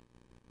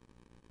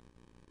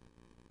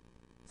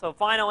 So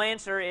final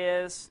answer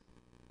is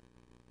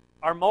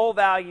our mole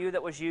value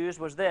that was used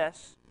was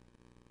this.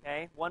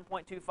 Okay,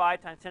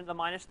 1.25 times 10 to the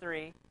minus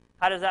 3.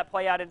 How does that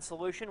play out in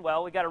solution?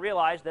 Well, we've got to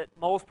realize that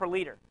moles per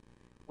liter.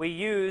 We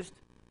used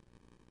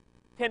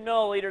 10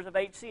 milliliters of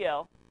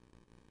HCl,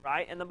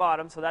 right, in the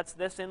bottom. So that's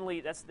this in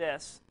liter. That's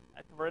this.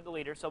 I converted to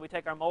liters. So we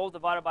take our moles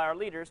divided by our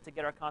liters to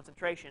get our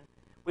concentration.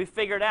 We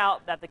figured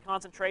out that the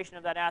concentration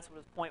of that acid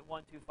was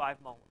 0.125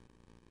 molar.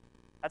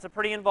 That's a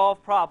pretty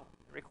involved problem.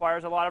 It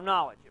requires a lot of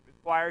knowledge. It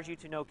requires you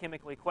to know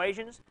chemical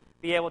equations,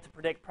 be able to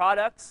predict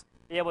products,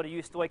 be able to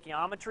use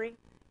stoichiometry,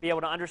 be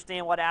able to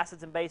understand what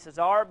acids and bases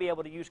are, be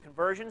able to use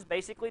conversions,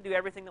 basically do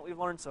everything that we've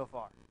learned so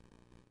far.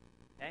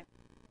 Okay?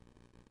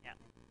 Yeah.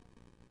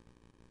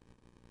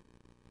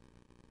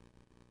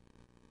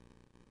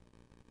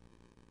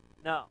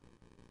 No.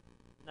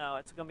 No,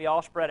 it's going to be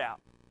all spread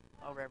out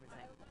over everything.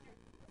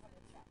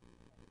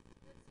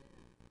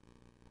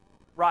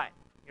 Right.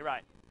 You're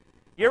right.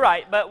 You're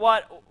right, but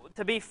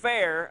to be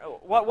fair,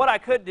 what I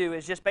could do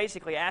is just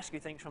basically ask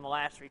you things from the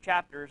last 3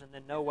 chapters and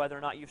then know whether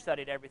or not you've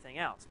studied everything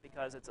else,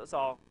 because it's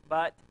all.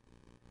 But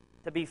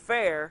to be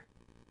fair,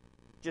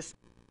 just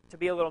to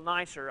be a little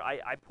nicer,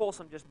 I pull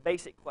some just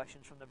basic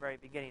questions from the very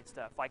beginning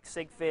stuff, like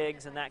sig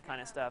figs and that kind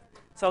of stuff,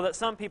 so that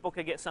some people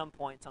could get some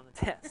points on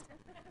the test.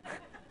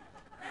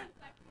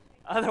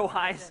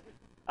 Otherwise,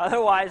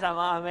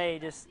 I may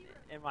just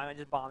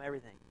bomb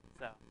everything.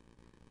 So.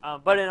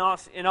 But in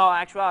all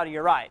actuality,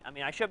 you're right. I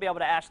mean, I should be able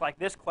to ask like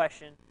this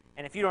question,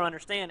 and if you don't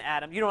understand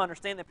atom, you don't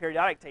understand the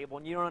periodic table,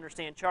 and you don't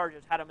understand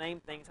charges, how to name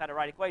things, how to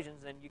write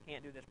equations, then you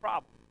can't do this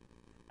problem,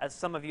 as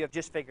some of you have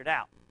just figured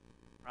out,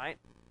 right?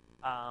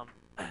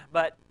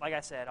 But like I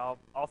said,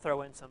 I'll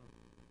throw in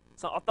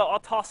I'll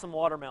toss some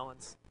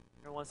watermelons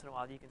every once in a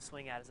while that you can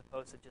swing at, as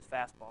opposed to just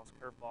fastballs,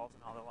 curveballs,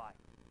 and all the like.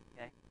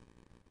 Okay.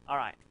 All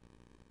right.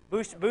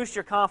 Boost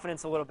your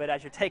confidence a little bit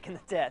as you're taking the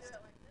test.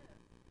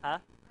 Huh?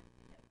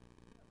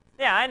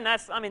 Yeah, and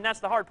that's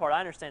the hard part. I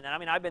understand that. I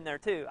mean, I've been there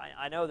too.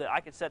 I know that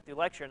I could sit through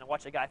lecture and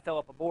watch a guy fill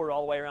up a board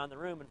all the way around the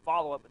room and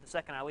follow it, but the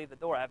second I leave the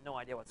door, I have no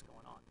idea what's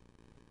going on.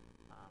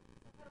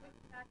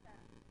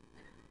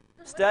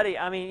 Study.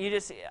 I mean,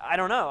 I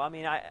don't know. I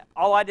mean,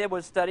 all I did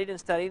was studied and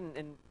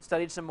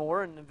studied some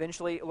more, and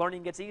eventually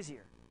learning gets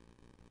easier.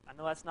 I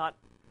know that's not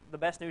the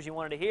best news you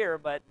wanted to hear,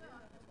 but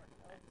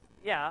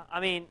yeah,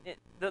 I mean,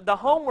 the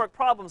homework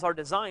problems are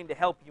designed to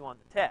help you on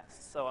the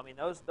test. So I mean,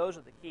 those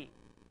are the key.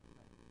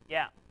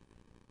 Yeah.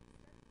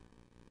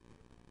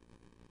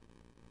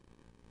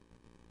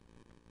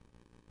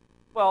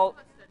 Well,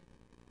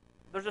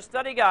 there's a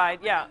study guide.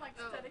 Yeah.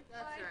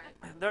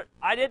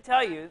 I did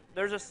tell you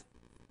there's a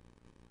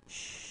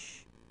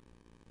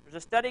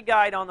study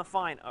guide on the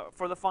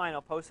for the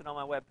final posted on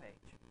my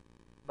webpage.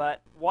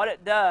 But what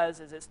it does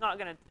is it's not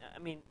going to. I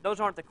mean, those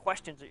aren't the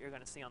questions that you're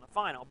going to see on the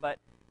final, but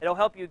it'll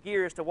help you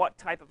gear as to what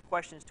type of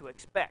questions to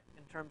expect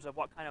in terms of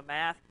what kind of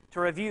math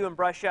to review and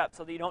brush up,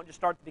 so that you don't just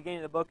start at the beginning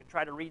of the book and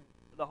try to read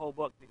the whole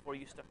book before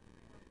you start.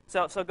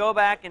 So go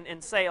back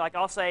and say, like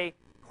I'll say,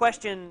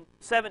 question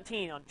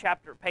 17 on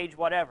chapter, page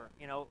whatever,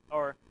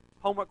 or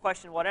homework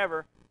question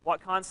whatever,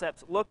 what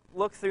concepts,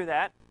 look through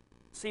that,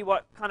 see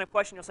what kind of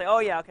question you'll say, oh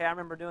yeah, okay, I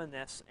remember doing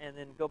this, and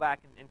then go back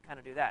and kind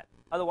of do that.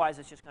 Otherwise,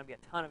 it's just going to be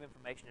a ton of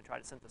information to try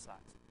to synthesize.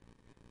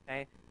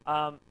 Okay?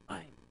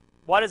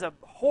 What is a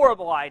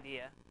horrible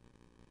idea?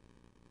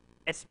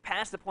 It's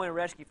past the point of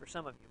rescue for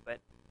some of you, but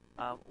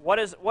what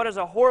is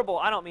a horrible,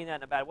 I don't mean that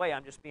in a bad way,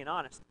 I'm just being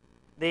honest.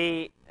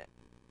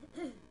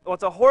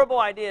 What's a horrible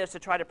idea is to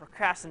try to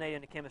procrastinate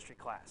in a chemistry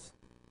class.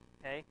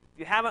 Okay? If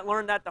you haven't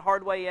learned that the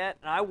hard way yet,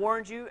 and I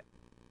warned you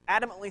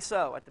adamantly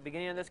so at the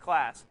beginning of this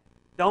class,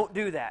 don't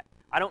do that.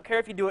 I don't care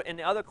if you do it in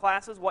the other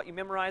classes, what you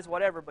memorize,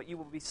 whatever, but you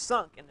will be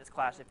sunk in this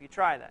class if you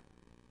try that.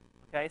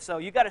 Okay? So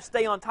you got to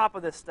stay on top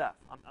of this stuff.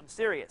 I'm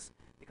serious.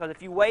 Because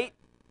if you wait,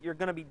 you're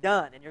going to be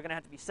done, and you're going to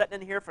have to be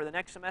sitting in here for the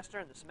next semester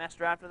and the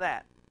semester after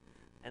that.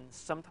 And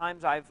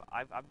sometimes I've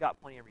got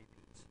plenty of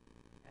repeats.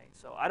 Okay?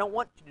 So I don't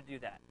want you to do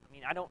that. I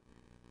mean, I don't.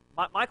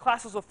 My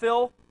classes will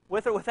fill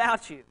with or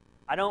without you.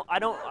 I don't.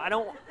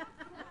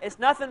 It's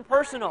nothing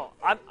personal.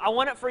 I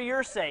want it for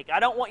your sake. I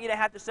don't want you to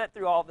have to sit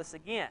through all this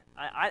again.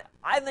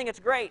 I think it's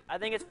great. I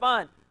think it's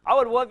fun. I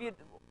would love you.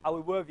 I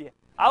would love you.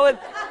 I would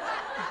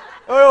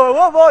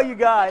love all you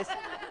guys.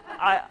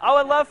 I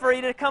would love for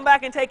you to come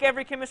back and take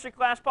every chemistry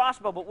class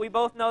possible, but we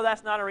both know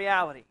that's not a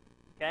reality.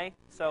 Okay?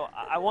 So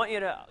I want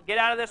you to get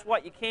out of this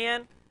what you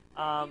can.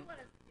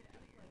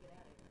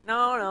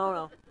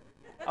 No.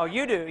 Oh,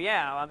 you do,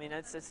 yeah. I mean,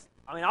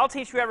 I'll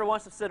teach whoever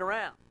wants to sit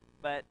around,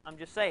 but I'm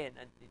just saying,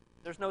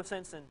 there's no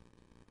sense in.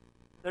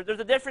 There's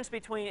a difference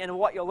between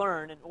what you'll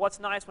learn, and what's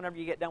nice whenever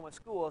you get done with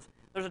school is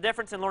there's a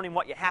difference in learning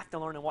what you have to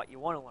learn and what you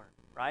want to learn,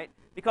 right?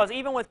 Because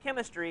even with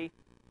chemistry,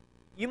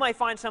 you might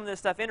find some of this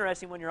stuff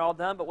interesting when you're all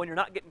done, but when you're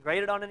not getting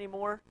graded on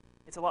anymore,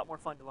 it's a lot more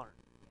fun to learn,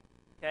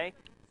 okay?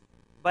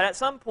 But at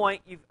some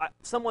point,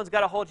 someone's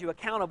got to hold you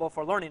accountable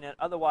for learning it.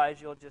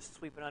 Otherwise, you'll just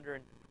sweep it under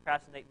and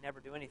procrastinate and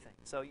never do anything.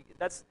 So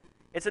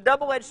it's a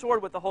double-edged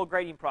sword with the whole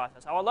grading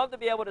process. I would love to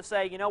be able to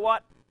say, you know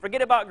what,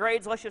 forget about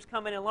grades, let's just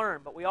come in and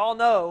learn. But we all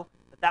know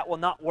that will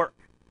not work.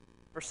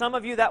 For some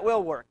of you, that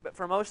will work, but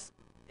for most,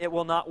 it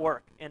will not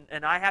work.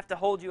 And I have to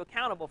hold you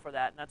accountable for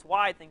that, and that's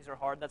why things are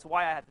hard. That's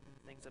why I have to do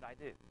the things that I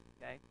do.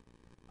 Okay?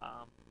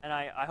 And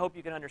I hope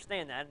you can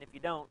understand that, and if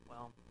you don't,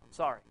 well, I'm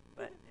sorry.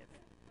 But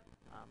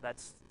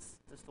that's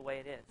just the way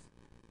it is.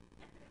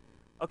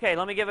 Okay,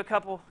 let me give a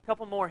couple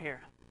more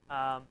here.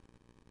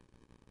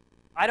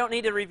 I don't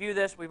need to review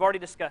this. We've already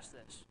discussed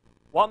this.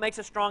 What makes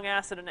a strong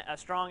acid a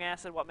strong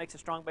acid? What makes a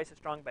strong base a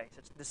strong base?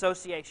 It's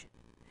dissociation.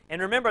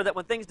 And remember that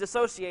when things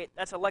dissociate,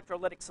 that's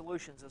electrolytic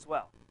solutions as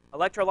well.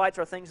 Electrolytes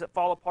are things that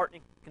fall apart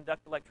and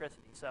conduct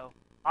electricity. So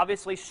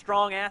obviously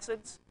strong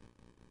acids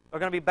are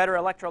going to be better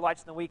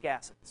electrolytes than weak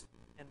acids.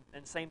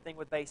 And same thing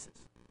with bases.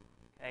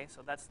 Okay,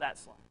 so that's that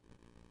slide.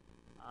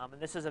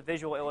 And this is a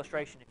visual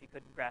illustration if you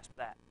couldn't grasp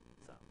that.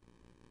 So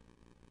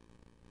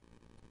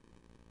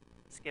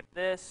skip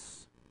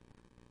this.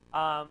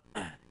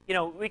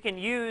 We can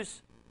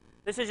use,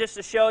 this is just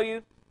to show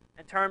you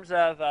in terms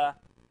of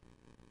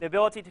the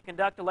ability to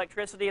conduct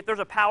electricity. If there's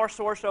a power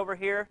source over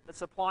here that's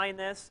supplying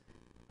this,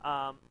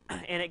 and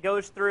it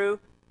goes through,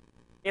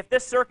 if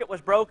this circuit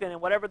was broken and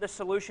whatever this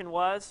solution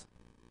was,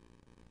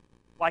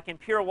 like in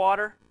pure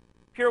water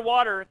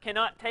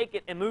cannot take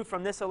it and move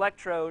from this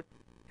electrode,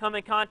 come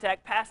in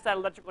contact, pass that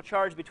electrical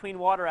charge between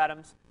water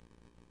atoms,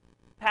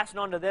 pass it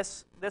onto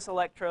this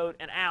electrode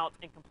and out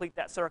and complete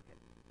that circuit.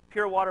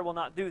 Pure water will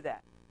not do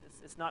that.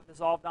 It's not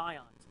dissolved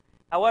ions.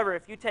 However,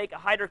 if you take a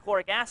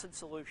hydrochloric acid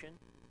solution,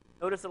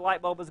 notice the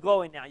light bulb is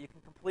glowing now. You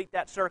can complete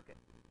that circuit.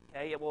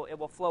 Okay, it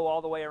will flow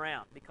all the way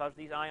around because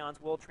these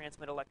ions will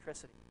transmit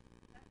electricity.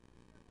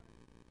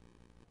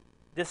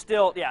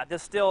 Distilled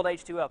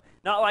H2O.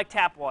 Not like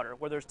tap water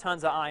where there's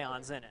tons of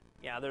ions in it.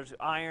 Yeah, there's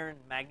iron,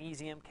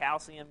 magnesium,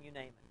 calcium, you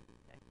name it.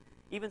 Okay?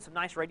 Even some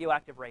nice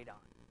radioactive radon.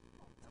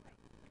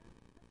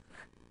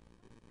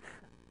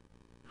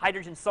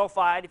 Hydrogen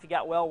sulfide, if you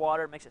got well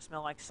water, it makes it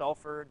smell like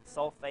sulfur and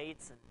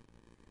sulfates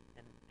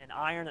and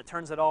iron that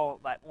turns it all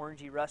that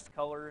orangey rust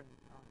color. And,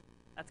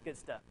 that's good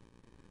stuff.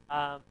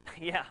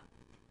 Yeah.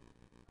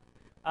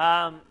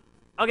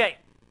 Okay.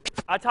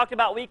 I talked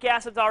about weak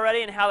acids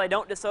already and how they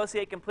don't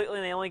dissociate completely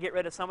and they only get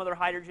rid of some of their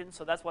hydrogen,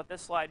 so that's what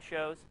this slide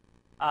shows.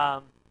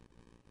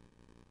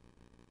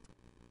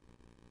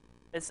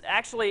 It's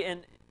actually,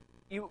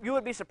 you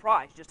would be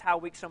surprised just how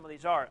weak some of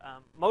these are.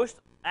 Most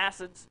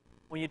acids,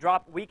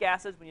 weak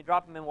acids, when you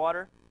drop them in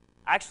water,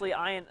 actually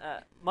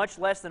much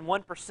less than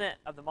 1%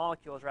 of the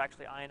molecules are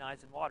actually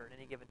ionized in water at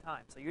any given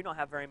time. So you don't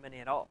have very many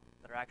at all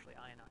that are actually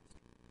ionized.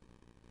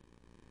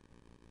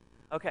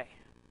 Okay.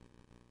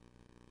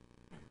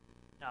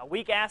 Now,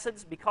 weak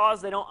acids,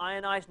 because they don't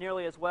ionize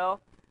nearly as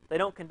well, they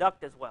don't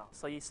conduct as well.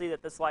 So you see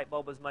that this light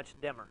bulb is much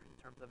dimmer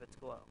in terms of its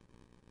glow.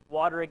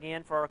 Water,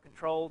 again, for our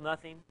control,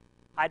 nothing.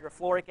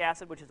 Hydrofluoric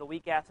acid, which is a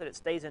weak acid, it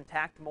stays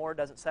intact more,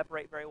 doesn't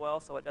separate very well,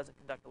 so it doesn't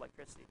conduct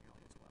electricity nearly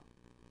as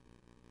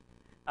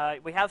well.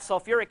 We have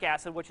sulfuric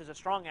acid, which is a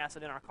strong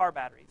acid in our car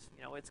batteries.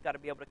 It's got to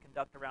be able to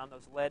conduct around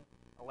those lead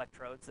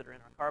electrodes that are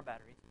in our car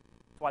batteries.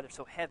 That's why they're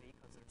so heavy,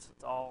 because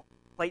it's all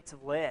plates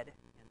of lead in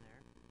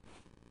there.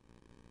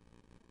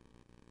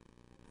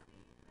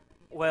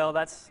 Well,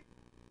 that's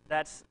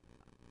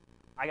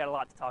I got a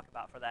lot to talk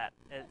about for that.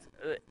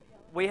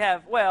 We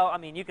have, well, I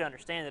mean, you can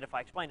understand it if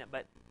I explain it,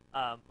 but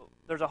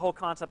there's a whole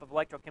concept of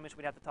electrochemistry.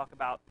 We'd have to talk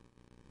about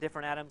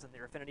different atoms and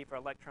their affinity for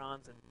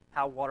electrons and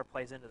how water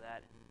plays into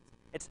that.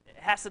 It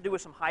has to do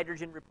with some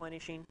hydrogen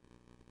replenishing,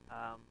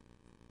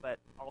 but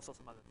also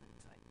some other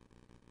things.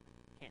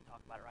 I can't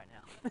talk about it right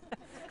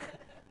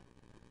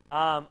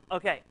now.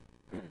 Okay.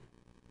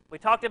 We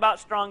talked about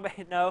strong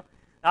base. No,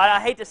 I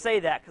hate to say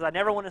that because I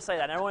never want to say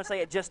that. I never want to say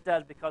it just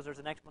does because there's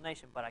an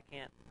explanation, but I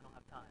can't. I don't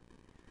have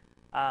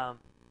time.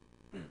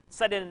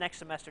 Set in the next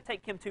semester.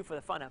 Take Chem 2 for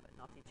the fun of it,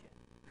 and I'll teach you.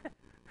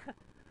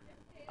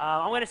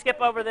 I'm going to skip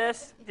over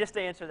this just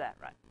to answer that,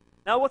 right?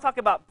 Now we'll talk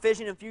about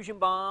fission and fusion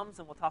bombs,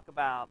 and we'll talk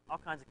about all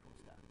kinds of cool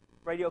stuff.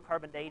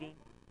 Radiocarbon dating.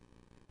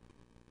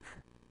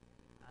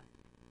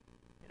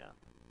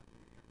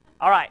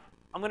 All right.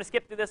 I'm going to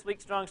skip through this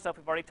week's strong stuff.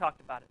 We've already talked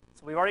about it.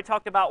 So we've already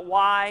talked about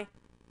why,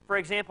 for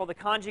example, the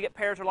conjugate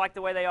pairs are like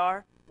the way they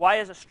are. Why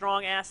does a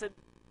strong acid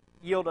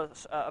yield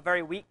a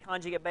very weak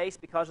conjugate base?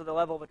 Because of the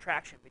level of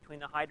attraction between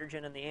the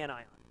hydrogen and the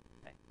anion.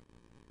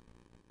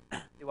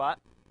 Okay. Do what?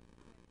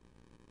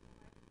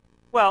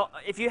 Well,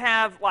 if you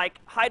have like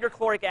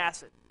hydrochloric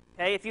acid,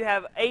 okay, if you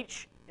have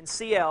H and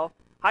Cl,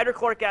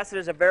 hydrochloric acid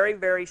is a very,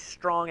 very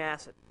strong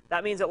acid.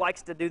 That means it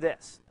likes to do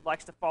this. It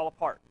likes to fall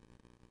apart.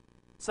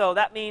 So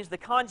that means the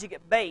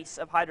conjugate base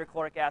of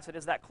hydrochloric acid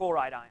is that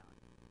chloride ion,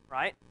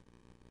 right?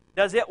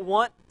 Does it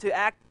want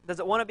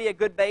to be a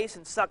good base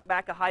and suck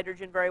back a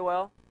hydrogen very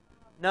well?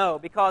 No,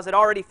 because it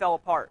already fell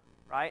apart,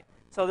 right?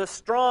 So the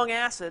strong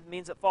acid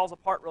means it falls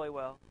apart really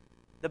well.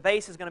 The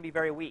base is going to be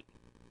very weak.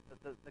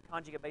 The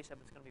conjugate base of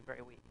it is going to be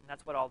very weak. And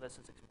that's what all this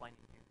is explaining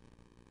here.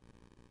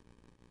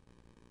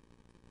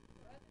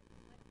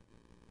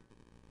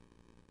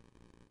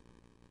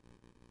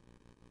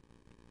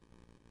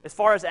 As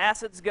far as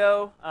acids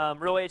go,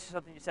 really it's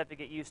something you just have to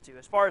get used to.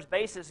 As far as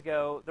bases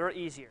go, they're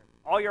easier.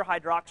 All your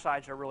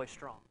hydroxides are really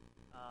strong.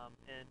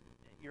 And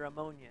your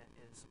ammonia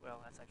is, well,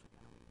 that's actually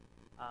kind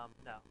of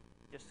weak. No,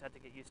 you just have to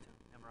get used to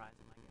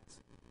memorizing, I guess.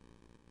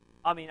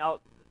 I mean,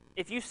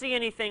 if you see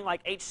anything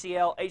like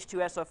HCl,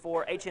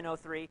 H2SO4,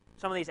 HNO3,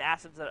 some of these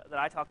acids that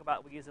I talk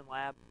about we use in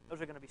lab,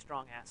 those are going to be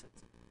strong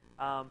acids.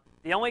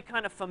 The only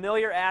kind of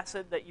familiar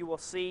acid that you will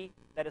see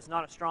that is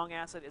not a strong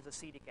acid is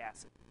acetic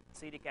acid.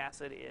 Acetic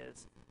acid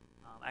is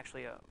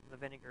actually the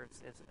vinegar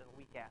is a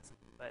weak acid,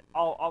 but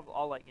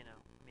I'll let you know.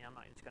 I mean, I'm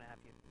not just going to have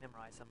you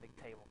memorize some big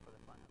table for the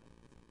fun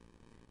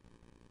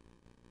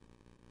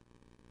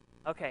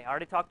of it. Okay, I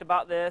already talked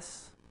about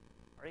this.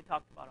 Already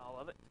talked about all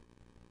of it.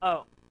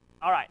 Oh,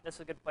 all right. This is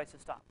a good place to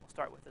stop. We'll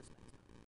start with this next time.